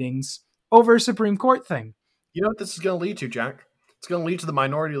intel meetings over a Supreme Court thing. You know what this is going to lead to, Jack? It's going to lead to the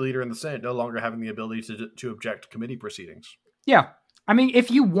minority leader in the Senate no longer having the ability to object to committee proceedings. Yeah. I mean, if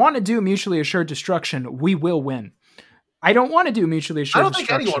you want to do mutually assured destruction, we will win. I don't want to do mutually assured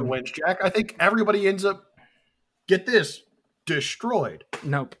destruction. I don't think anyone wins, Jack. I think everybody ends up, get this, destroyed.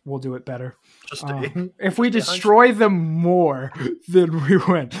 Nope, we'll do it better. Just if we destroy them more, then we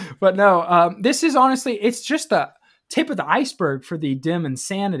win. But no, this is honestly, it's just the tip of the iceberg for the Dem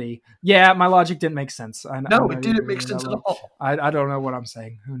insanity. Yeah, my logic didn't make sense. No, it didn't make sense at all. I don't know what I'm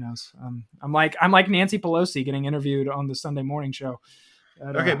saying. Who knows? I'm like Nancy Pelosi getting interviewed on the Sunday morning show.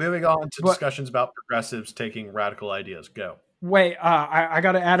 Okay, moving on to discussions about progressives taking radical ideas. Go. Wait, I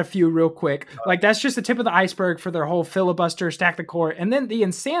got to add a few real quick. Like, that's just the tip of the iceberg for their whole filibuster, stack the court. And then the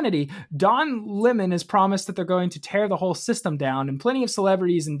insanity, Don Lemon has promised that they're going to tear the whole system down. And plenty of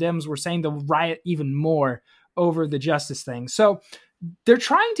celebrities and Dems were saying they'll riot even more over the justice thing. So they're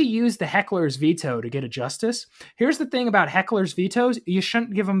trying to use the heckler's veto to get a justice. Here's the thing about heckler's vetoes. You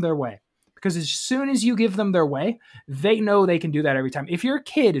shouldn't give them their way. because as soon as you give them their way, they know they can do that every time. If your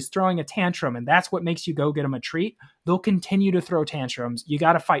kid is throwing a tantrum and that's what makes you go get them a treat, they'll continue to throw tantrums. You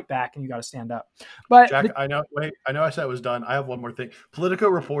got to fight back and you got to stand up. But Jack, I know I said it was done. I have one more thing. Politico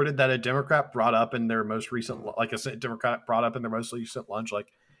reported that a Democrat brought up in their most recent, lunch, like,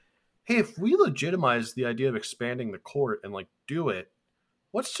 hey, if we legitimize the idea of expanding the court and like do it,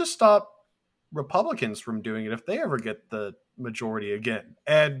 what's to stop Republicans from doing it if they ever get the majority again?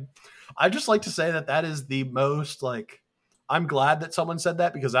 And I just like to say that is the most, like, I'm glad that someone said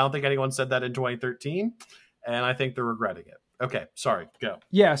that, because I don't think anyone said that in 2013, and I think they're regretting it. Okay, sorry, go.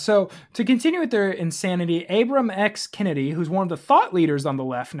 Yeah, so to continue with their insanity, Abram X. Kennedy, who's one of the thought leaders on the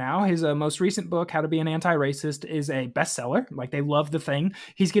left now, his most recent book, How to Be an Anti-Racist, is a bestseller. Like, they love the thing.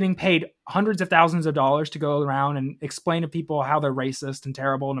 He's getting paid hundreds of thousands of dollars to go around and explain to people how they're racist and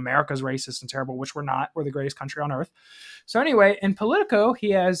terrible, and America's racist and terrible, which we're not. We're the greatest country on earth. So anyway, in Politico,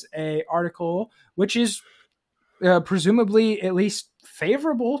 he has an article which is presumably at least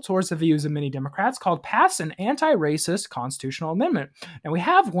favorable towards the views of many Democrats, called Pass an Anti-Racist Constitutional Amendment. Now, we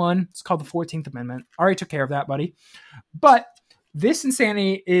have one. It's called the 14th Amendment. Already took care of that, buddy. But this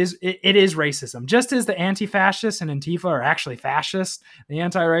insanity is racism. Just as the anti-fascists and Antifa are actually fascist, the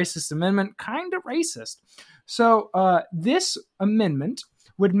anti-racist amendment kind of racist. So this amendment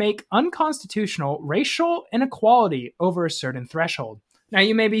would make unconstitutional racial inequality over a certain threshold. Now,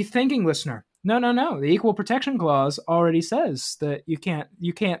 you may be thinking, listener, no. The Equal Protection Clause already says that you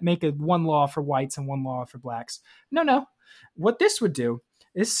can't make one law for whites and one law for blacks. No. What this would do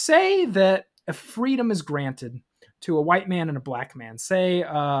is say that a freedom is granted to a white man and a black man. Say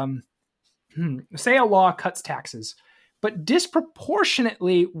a law cuts taxes, but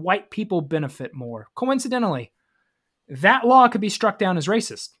disproportionately white people benefit more. Coincidentally, that law could be struck down as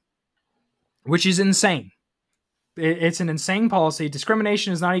racist, which is insane. It's an insane policy.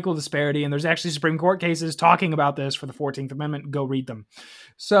 Discrimination is not equal disparity, and there's actually Supreme Court cases talking about this for the 14th Amendment. Go read them.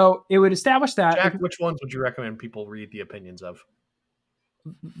 So it would establish that. Jack, which ones would you recommend people read the opinions of?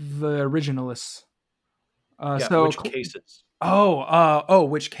 The originalists. Which cases?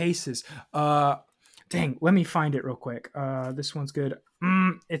 Which cases? Dang, let me find it real quick. This one's good.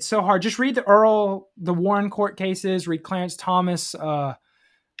 It's so hard. Just read the Warren Court cases. Read Clarence Thomas.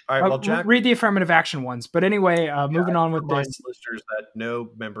 All right, well, Jack, read the affirmative action ones. But anyway, moving on with this. Listeners that no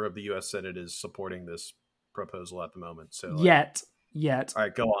member of the U.S. Senate is supporting this proposal at the moment. So yet. All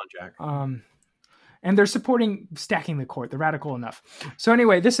right, go on, Jack. And they're supporting stacking the court. They're radical enough. So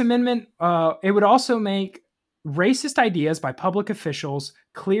anyway, this amendment, it would also make racist ideas by public officials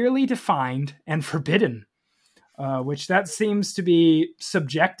clearly defined and forbidden, which that seems to be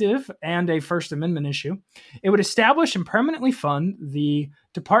subjective and a First Amendment issue. It would establish and permanently fund the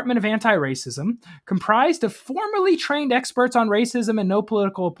Department of Anti-Racism, comprised of formerly trained experts on racism and no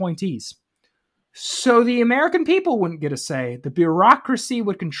political appointees. So the American people wouldn't get a say. The bureaucracy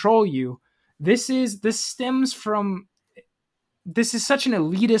would control you. This is such an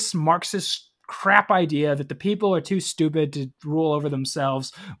elitist Marxist crap idea that the people are too stupid to rule over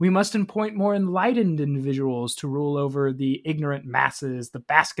themselves. We must appoint more enlightened individuals to rule over the ignorant masses, the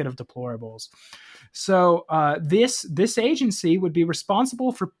basket of deplorables. So this agency would be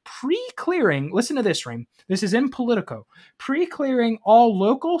responsible for pre-clearing, listen to this, Reem, this is in Politico, pre-clearing all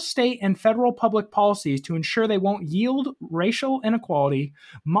local, state, and federal public policies to ensure they won't yield racial inequality,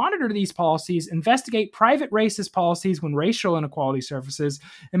 monitor these policies, investigate private racist policies when racial inequality surfaces,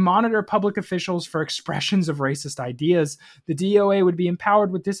 and monitor public officials for expressions of racist ideas. The DOA would be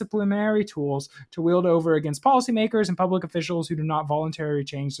empowered with disciplinary tools to wield over against policymakers and public officials who do not voluntarily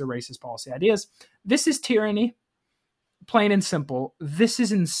change their racist policy ideas. This is tyranny, plain and simple. This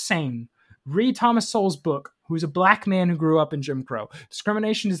is insane. Read Thomas Sowell's book, who's a black man who grew up in Jim Crow.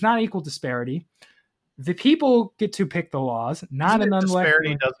 Discrimination does not equal disparity. The people get to pick the laws, not an unelected.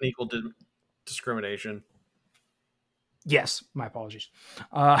 Disparity doesn't equal discrimination. Yes, my apologies.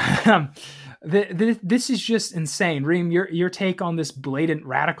 This is just insane. Reem, your take on this blatant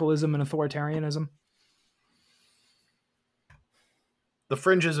radicalism and authoritarianism? The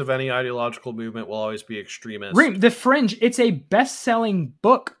fringes of any ideological movement will always be extremist. Reem, The Fringe, it's a best-selling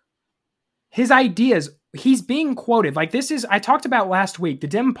book. His ideas, he's being quoted. Like this is, I talked about last week, the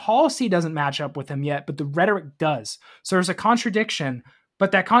Dem policy doesn't match up with him yet, but the rhetoric does. So there's a contradiction,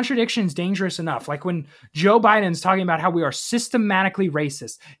 but that contradiction is dangerous enough. Like when Joe Biden's talking about how we are systematically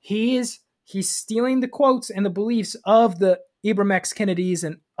racist, he's stealing the quotes and the beliefs of the Ibram X. Kennedy's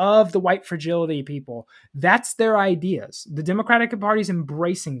and of the white fragility people. That's their ideas. The Democratic Party's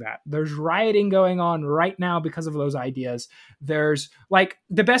embracing that. There's rioting going on right now because of those ideas. There's like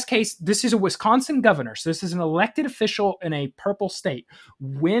the best case, this is a Wisconsin governor. So this is an elected official in a purple state.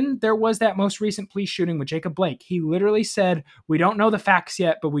 When there was that most recent police shooting with Jacob Blake, he literally said, we don't know the facts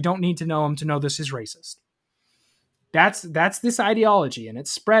yet, but we don't need to know them to know this is racist. That's this ideology, and it's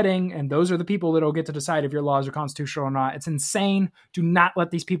spreading, and those are the people that will get to decide if your laws are constitutional or not. It's insane. Do not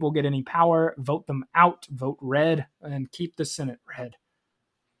let these people get any power. Vote them out. Vote red, and keep the Senate red.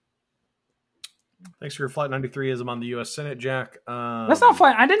 Thanks for your Flight 93ism on the U.S. Senate, Jack. That's not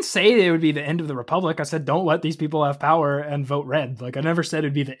fine. I didn't say it would be the end of the Republic. I said don't let these people have power and vote red. Like I never said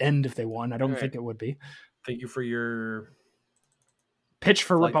it'd be the end if they won. I don't think it would be. Thank you for your pitch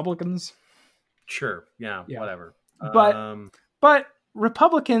for Republicans. Sure. Yeah. Whatever. But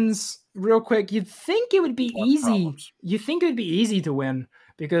Republicans, real quick, you'd think it would be easy. Problems. You think it would be easy to win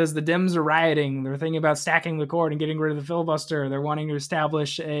because the Dems are rioting. They're thinking about stacking the court and getting rid of the filibuster. They're wanting to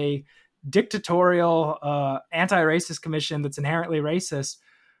establish a dictatorial anti-racist commission that's inherently racist.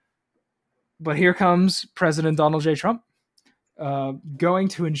 But here comes President Donald J. Trump, going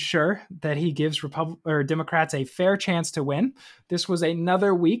to ensure that he gives Democrats a fair chance to win. This was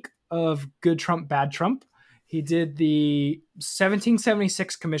another week of good Trump, bad Trump. He did the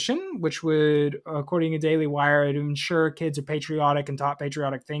 1776 Commission, which would, according to Daily Wire, ensure kids are patriotic and taught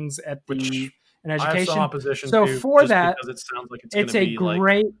patriotic things in education. I have some opposition so to, for that, because it sounds like it's a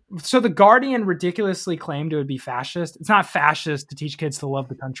great. So the Guardian ridiculously claimed it would be fascist. It's not fascist to teach kids to love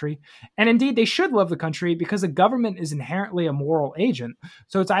the country, and indeed they should love the country because the government is inherently a moral agent.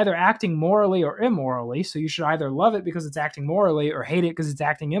 So it's either acting morally or immorally. So you should either love it because it's acting morally or hate it because it's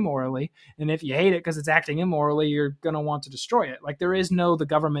acting immorally. And if you hate it because it's acting immorally, you're gonna want to destroy it. Like there is no the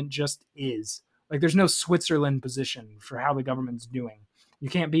government just is. Like there's no Switzerland position for how the government's doing. You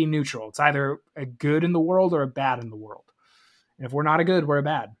can't be neutral. It's either a good in the world or a bad in the world. And if we're not a good, we're a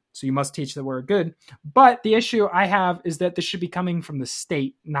bad. So you must teach that we're a good. But the issue I have is that this should be coming from the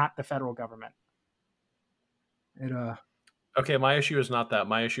state, not the federal government. Okay, my issue is not that.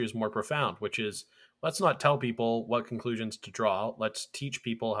 My issue is more profound, which is let's not tell people what conclusions to draw. Let's teach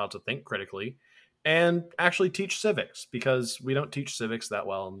people how to think critically and actually teach civics, because we don't teach civics that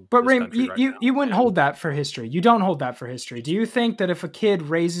well in but this Reem, country right now. You wouldn't hold that for history. You don't hold that for history. Do you think that if a kid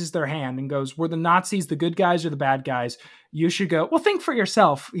raises their hand and goes, were the Nazis the good guys or the bad guys, you should go, well, think for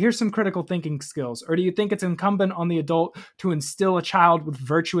yourself. Here's some critical thinking skills. Or do you think it's incumbent on the adult to instill a child with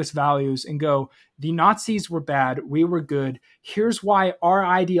virtuous values and go, the Nazis were bad, we were good. Here's why our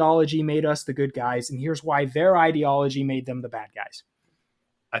ideology made us the good guys, and here's why their ideology made them the bad guys.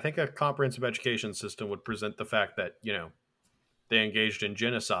 I think a comprehensive education system would present the fact that, they engaged in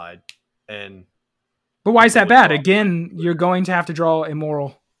genocide. But why is that bad? Again, you're going to have to draw a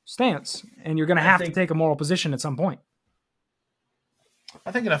moral stance, and you're going to have to take a moral position at some point.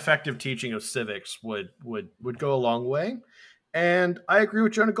 I think an effective teaching of civics would go a long way. And I agree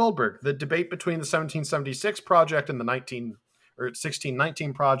with Jonah Goldberg. The debate between the 1776 project and the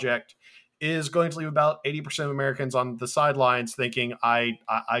 1619 project is going to leave about 80% of Americans on the sidelines thinking, I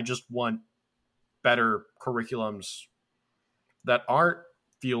just want better curriculums that aren't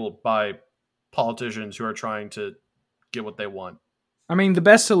fueled by politicians who are trying to get what they want. I mean, the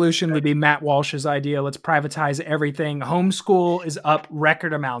best solution would be Matt Walsh's idea. Let's privatize everything. Homeschool is up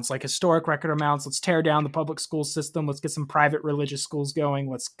record amounts, like historic record amounts. Let's tear down the public school system. Let's get some private religious schools going.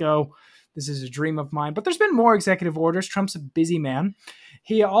 Let's go. This is a dream of mine. But there's been more executive orders. Trump's a busy man.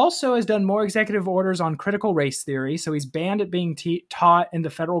 He also has done more executive orders on critical race theory. So he's banned it being taught in the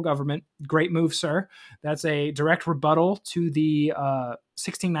federal government. Great move, sir. That's a direct rebuttal to the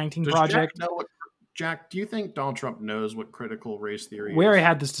 1619 project. Jack, do you think Donald Trump knows what critical race theory is? We already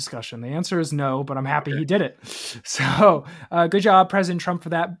had this discussion. The answer is no, but I'm happy he did it. So good job, President Trump, for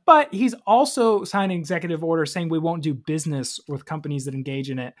that. But he's also signed an executive order saying we won't do business with companies that engage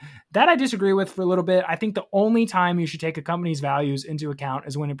in it. That I disagree with for a little bit. I think the only time you should take a company's values into account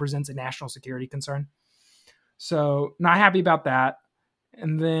is when it presents a national security concern. So not happy about that.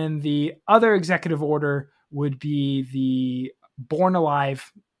 And then the other executive order would be the Born Alive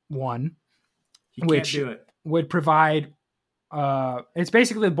one, which would provide, it's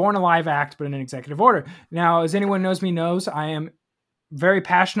basically the Born Alive Act, but in an executive order. Now, as anyone knows me knows, I am very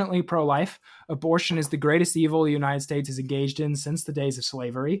passionately pro-life. Abortion is the greatest evil the United States has engaged in since the days of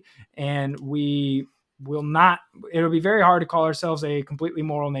slavery. And we will not, it'll be very hard to call ourselves a completely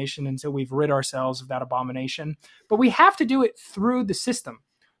moral nation until we've rid ourselves of that abomination. But we have to do it through the system.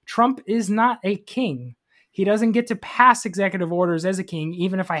 Trump is not a king. He doesn't get to pass executive orders as a king,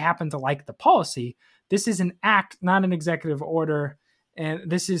 even if I happen to like the policy. This is an act, not an executive order. And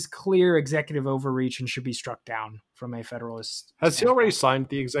this is clear executive overreach and should be struck down from a Federalist. Has he already signed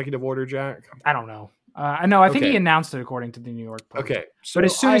the executive order, Jack? I don't know. I know. I think he announced it according to the New York Post. Okay. So but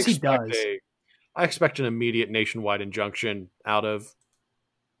as soon as he does. I expect an immediate nationwide injunction out of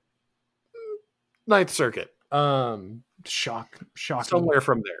Ninth Circuit. Shocking. Somewhere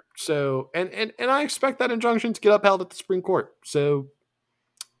from there. So, and I expect that injunction to get upheld at the Supreme Court. So,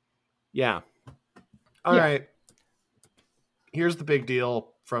 yeah. All right. Here's the big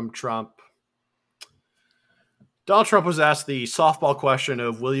deal from Trump. Donald Trump was asked the softball question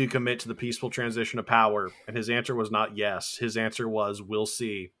of, will you commit to the peaceful transition of power? And his answer was not yes. His answer was, we'll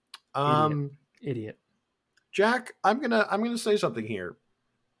see. Idiot. Jack, I'm gonna say something here.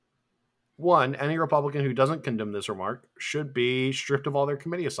 One, any Republican who doesn't condemn this remark should be stripped of all their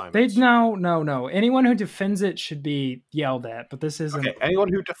committee assignments. No. Anyone who defends it should be yelled at, but this isn't. Okay,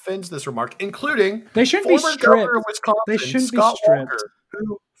 anyone who defends this remark, including they shouldn't be stripped. Governor of Wisconsin, Scott Walker,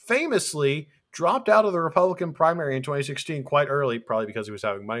 who famously dropped out of the Republican primary in 2016 quite early, probably because he was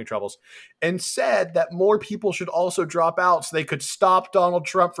having money troubles, and said that more people should also drop out so they could stop Donald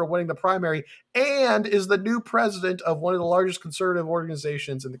Trump from winning the primary, and is the new president of one of the largest conservative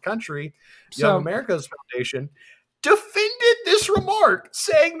organizations in the country, Young America's Foundation, defended this remark,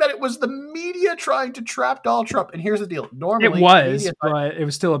 saying that it was the media trying to trap Donald Trump. And here's the deal. Normally, it was, but it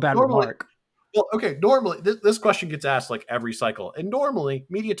was still a bad remark. Well, okay, normally, this question gets asked like every cycle. And normally,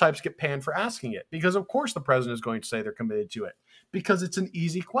 media types get panned for asking it because, of course, the president is going to say they're committed to it because it's an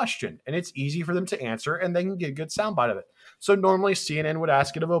easy question and it's easy for them to answer and they can get a good soundbite of it. So normally, CNN would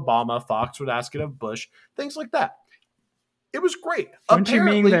ask it of Obama, Fox would ask it of Bush, things like that. It was great. Don't you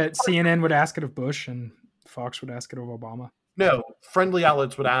mean that CNN would ask it of Bush and Fox would ask it of Obama? No, friendly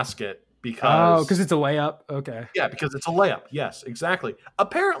outlets would ask it. Because it's a layup? Okay. Yeah, because it's a layup. Yes, exactly.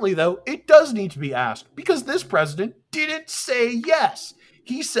 Apparently, though, it does need to be asked because this president didn't say yes.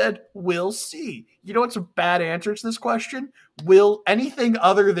 He said, we'll see. You know what's a bad answer to this question? Will anything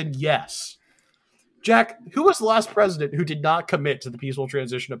other than yes. Jack, who was the last president who did not commit to the peaceful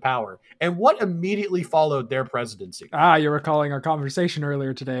transition of power? And what immediately followed their presidency? You're recalling our conversation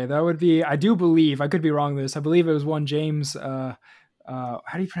earlier today. That would be, I do believe, I could be wrong with this, I believe it was one James... how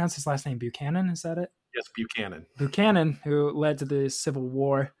do you pronounce his last name? Buchanan, is that it? Yes, Buchanan. Buchanan, who led to the Civil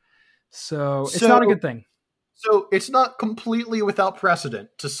War. So it's not a good thing. So it's not completely without precedent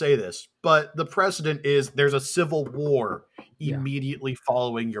to say this, but the precedent is there's a civil war immediately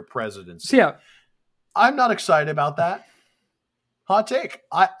following your presidency. So, yeah. I'm not excited about that. Hot take.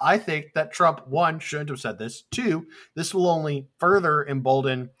 I think that Trump, one, shouldn't have said this. Two, this will only further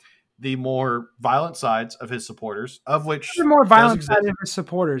embolden the more violent sides of his supporters, of which the more violent side of his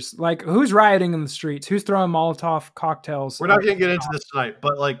supporters, like who's rioting in the streets, who's throwing Molotov cocktails. We're not going to get into this tonight,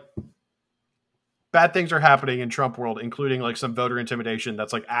 but like bad things are happening in Trump world, including like some voter intimidation.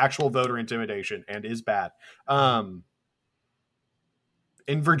 That's like actual voter intimidation and is bad. In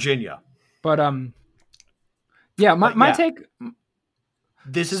Virginia, but my take.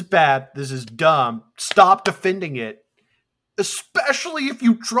 This is bad. This is dumb. Stop defending it. Especially if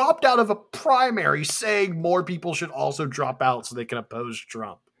you dropped out of a primary saying more people should also drop out so they can oppose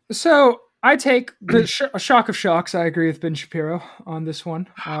Trump. So I take the shock of shocks. I agree with Ben Shapiro on this one.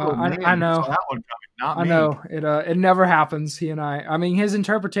 I know. That one coming, not me. I know. It never happens. He and I mean, his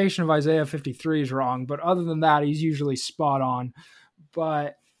interpretation of Isaiah 53 is wrong, but other than that, he's usually spot on.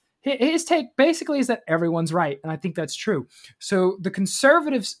 But his take basically is that everyone's right. And I think that's true. So the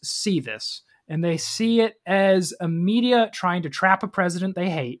conservatives see this. And they see it as a media trying to trap a president they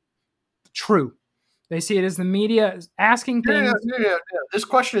hate. True. They see it as the media asking things. No. This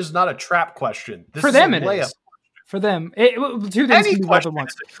question is not a trap question. This for them, it is. For them. Two things Any question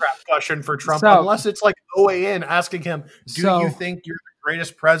is a trap question for Trump, unless it's like OAN asking him, do you think you're the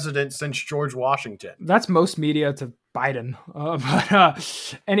greatest president since George Washington? That's most media to Biden.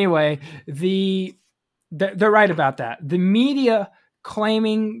 Anyway, they're right about that. The media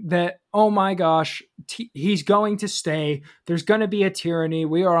claiming that, oh my gosh, he's going to stay. There's going to be a tyranny.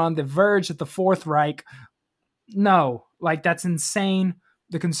 We are on the verge of the Fourth Reich. No, like that's insane.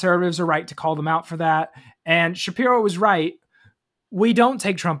 The conservatives are right to call them out for that. And Shapiro was right. We don't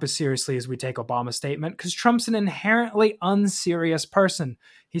take Trump as seriously as we take Obama's statement because Trump's an inherently unserious person.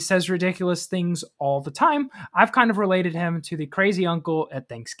 He says ridiculous things all the time. I've kind of related him to the crazy uncle at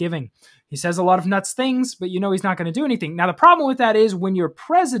Thanksgiving. He says a lot of nuts things, but he's not going to do anything. Now, the problem with that is when you're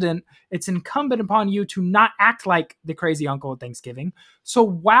president, it's incumbent upon you to not act like the crazy uncle at Thanksgiving. So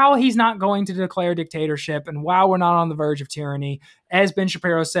while he's not going to declare dictatorship and while we're not on the verge of tyranny, as Ben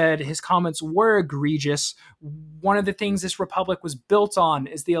Shapiro said, his comments were egregious. One of the things this republic was built on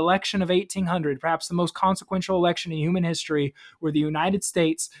is the election of 1800, perhaps the most consequential election in human history, where the United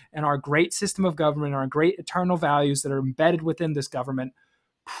States and our great system of government, our great eternal values that are embedded within this government,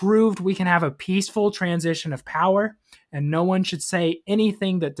 proved we can have a peaceful transition of power, and no one should say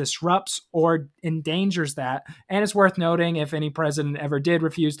anything that disrupts or endangers that. And it's worth noting, if any president ever did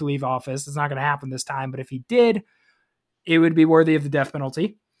refuse to leave office, it's not going to happen this time, but if he did, it would be worthy of the death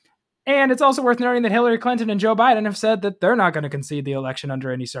penalty. And it's also worth noting that Hillary Clinton and Joe Biden have said that they're not going to concede the election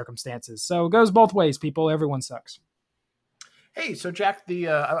under any circumstances. So it goes both ways, people. Everyone sucks. Hey, so Jack,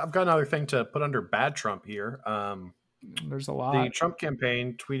 I've got another thing to put under bad Trump here. There's a lot. The Trump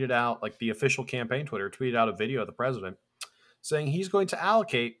campaign tweeted out, like the official campaign Twitter tweeted out a video of the president saying he's going to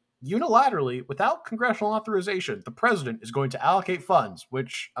allocate unilaterally, without congressional authorization, the president is going to allocate funds,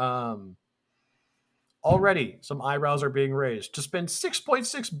 which already some eyebrows are being raised, to spend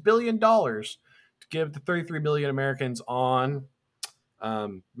 $6.6 billion to give the 33 million Americans on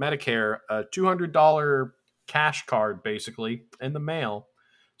Medicare a $200 cash card, basically, in the mail.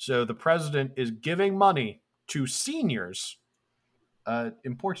 So the president is giving money to seniors,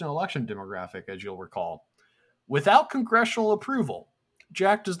 important election demographic, as you'll recall, without congressional approval.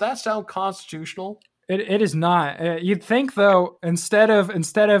 Jack, does that sound constitutional? It is not. You'd think, though, instead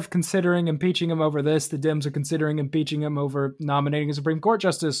of considering impeaching him over this, the Dems are considering impeaching him over nominating a Supreme Court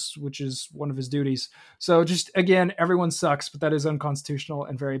justice, which is one of his duties. So just, again, everyone sucks, but that is unconstitutional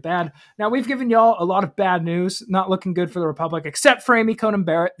and very bad. Now, we've given y'all a lot of bad news, not looking good for the Republic, except for Amy Coney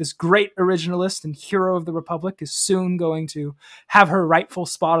Barrett. This great originalist and hero of the Republic is soon going to have her rightful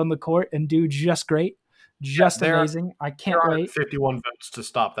spot on the court and do just great. Just amazing. I can't wait. 51 votes to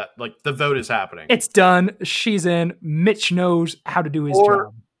stop that. Like, the vote is happening. It's done. She's in. Mitch knows how to do his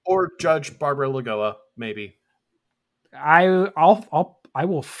job. Or Judge Barbara Lagoa, maybe. I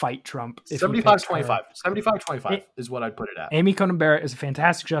will fight Trump. 75-25. 75-25 is what I'd put it at. Amy Coney Barrett is a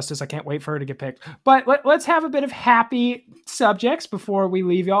fantastic justice. I can't wait for her to get picked. But let's have a bit of happy subjects before we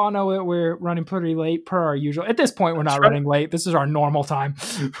leave. Y'all I know that we're running pretty late per our usual. At this point, we're not running late. This is our normal time.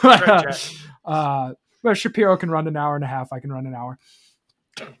 But Shapiro can run an hour and a half. I can run an hour.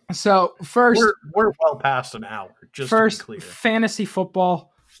 So first, we're well past an hour. Just first, to be clear. Fantasy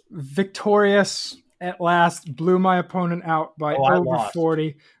football, victorious at last. Blew my opponent out by over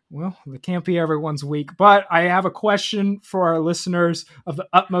 40. Well, it can't be everyone's week. But I have a question for our listeners of the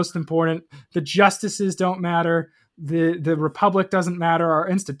utmost importance. The justices don't matter. The Republic doesn't matter. Our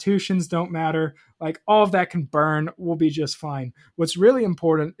institutions don't matter. Like, all of that can burn. We'll be just fine. What's really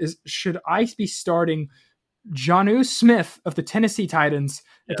important is, should I be starting Jonnu Smith of the Tennessee Titans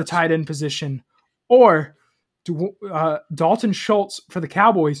at the tight end position, or Dalton Schultz for the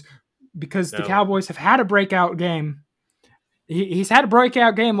Cowboys? Because the Cowboys have had a breakout game. He's had a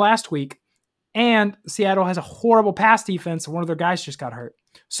breakout game last week, and Seattle has a horrible pass defense, and one of their guys just got hurt.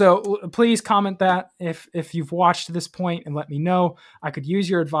 So please comment that if you've watched to this point and let me know. I could use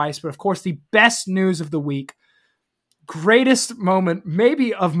your advice. But of course, the best news of the week, greatest moment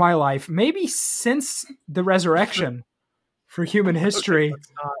maybe of my life, maybe since the resurrection for human history.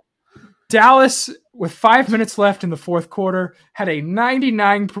 Dallas, with 5 minutes left in the fourth quarter, had a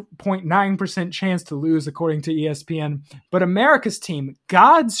 99.9% chance to lose, according to ESPN. But America's team,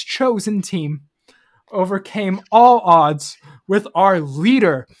 God's chosen team, overcame all odds with our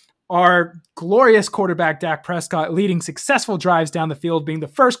leader, our glorious quarterback, Dak Prescott, leading successful drives down the field, being the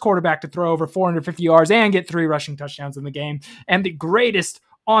first quarterback to throw over 450 yards and get 3 rushing touchdowns in the game, and the greatest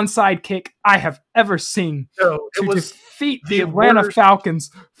onside kick I have ever seen to defeat the Atlanta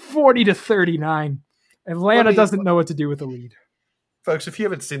Falcons 40-39. Atlanta doesn't know what to do with the lead. Folks, if you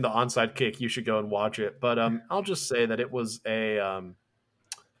haven't seen the onside kick, you should go and watch it. But I'll just say that it was the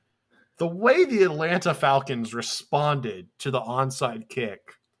way the Atlanta Falcons responded to the onside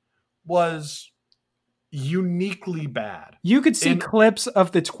kick was uniquely bad. You could see clips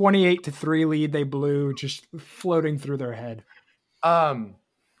of the 28-3 lead they blew just floating through their head.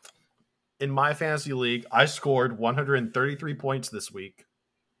 In my fantasy league, I scored 133 points this week.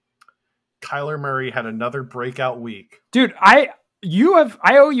 Kyler Murray had another breakout week. Dude, I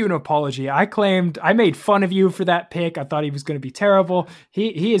owe you an apology. I made fun of you for that pick. I thought he was going to be terrible.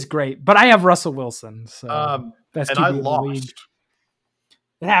 He is great, but I have Russell Wilson. So best and QB I in the lost. league.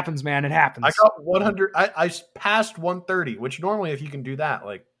 It happens, man. It happens. I got 100. I passed 130, which normally if you can do that,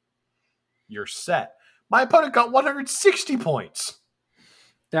 like, you're set. My opponent got 160 points.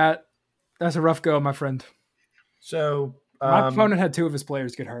 That That's a rough go, my friend. So my opponent had 2 of his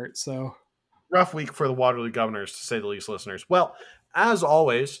players get hurt, so rough week for the Waterloo Governors, to say the least, listeners. Well, as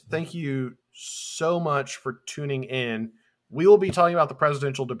always, thank you so much for tuning in. We will be talking about the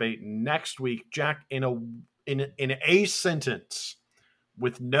presidential debate next week, Jack, in a sentence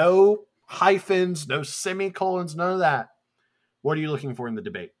with no hyphens, no semicolons, none of that. What are you looking for in the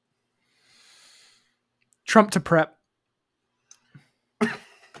debate? Trump to prep.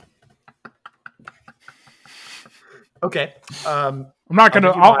 Okay. I'm not gonna.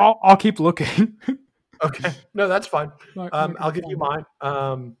 I'll keep looking. Okay. No, that's fine. I'll give you mine.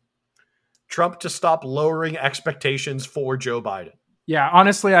 Trump to stop lowering expectations for Joe Biden. Yeah,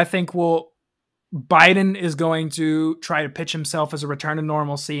 honestly, I think Biden is going to try to pitch himself as a return to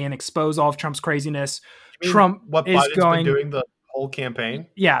normalcy and expose all of Trump's craziness. Trump what is Biden's been doing the whole campaign?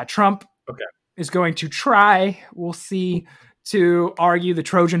 Yeah, Trump is going to try, we'll see, to argue the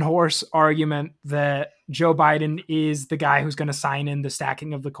Trojan horse argument that Joe Biden is the guy who's going to sign in the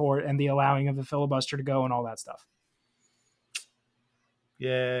stacking of the court and the allowing of the filibuster to go and all that stuff.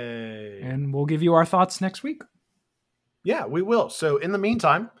 Yay. And we'll give you our thoughts next week. Yeah, we will. So in the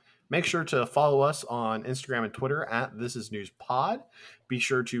meantime, make sure to follow us on Instagram and Twitter at This Is News Pod. Be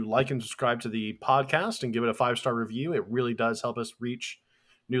sure to like and subscribe to the podcast and give it a 5-star review. It really does help us reach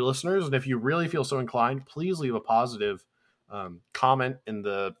new listeners. And if you really feel so inclined, please leave a positive comment in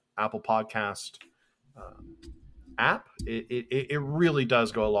the Apple Podcast app. It really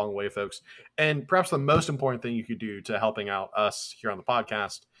does go a long way, folks. And perhaps the most important thing you could do to helping out us here on the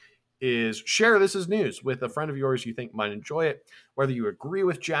podcast is share This Is News with a friend of yours you think might enjoy it, whether you agree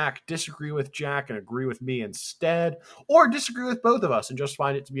with Jack, disagree with Jack, and agree with me instead, or disagree with both of us and just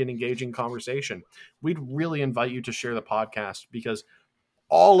find it to be an engaging conversation. We'd really invite you to share the podcast because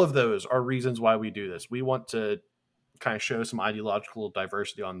all of those are reasons why we do this. We want to kind of show some ideological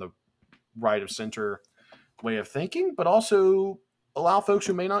diversity on the right of center way of thinking, but also allow folks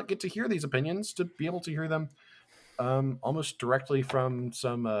who may not get to hear these opinions to be able to hear them almost directly from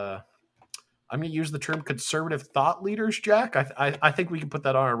some I'm going to use the term conservative thought leaders, Jack. I think we can put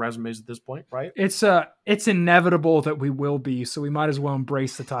that on our resumes at this point, right? It's inevitable that we will be, so we might as well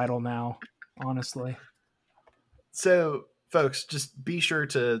embrace the title now, honestly. So, folks, just be sure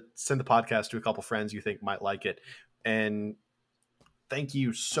to send the podcast to a couple friends you think might like it. And thank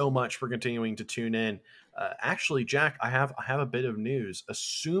you so much for continuing to tune in. Actually, Jack, I have a bit of news.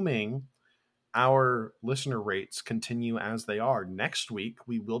 Assuming our listener rates continue as they are, next week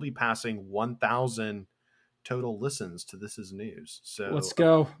we will be passing 1,000 total listens to This Is News. So let's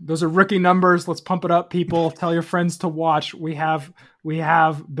go. Those are rookie numbers. Let's pump it up, people. Tell your friends to watch. We have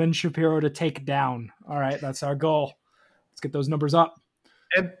Ben Shapiro to take down. All right, that's our goal. Let's get those numbers up.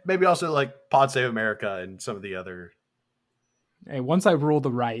 And maybe also like Pod Save America and some of the other. Hey, once I rule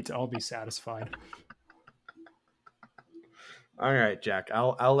the right, I'll be satisfied. All right, Jack.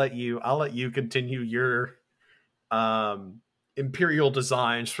 I'll let you continue your imperial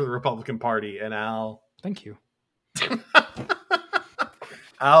designs for the Republican Party, and thank you.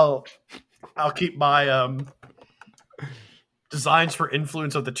 I'll keep my designs for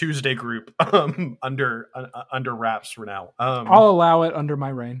influence of the Tuesday group under wraps for now. I'll allow it under my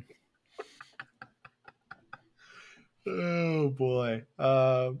reign. Oh boy.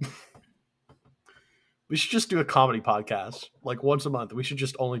 We should just do a comedy podcast like once a month. We should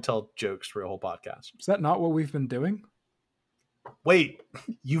just only tell jokes for a whole podcast. Is that not what we've been doing? Wait,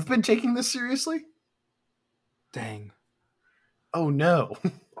 you've been taking this seriously? Dang. Oh no.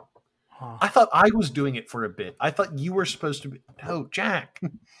 Huh. I thought I was doing it for a bit. I thought you were supposed to be. No, Jack.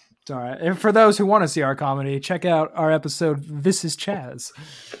 It's all right. And for those who want to see our comedy, check out our episode, This Is Chaz.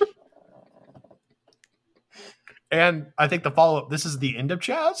 And I think the follow-up, this is the end of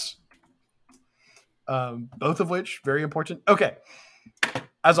Chaz. Both of which very important. Okay.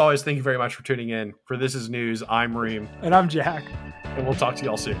 As always, thank you very much for tuning in. For This Is News, I'm Reem. And I'm Jack. And we'll talk to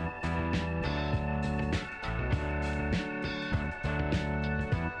y'all soon.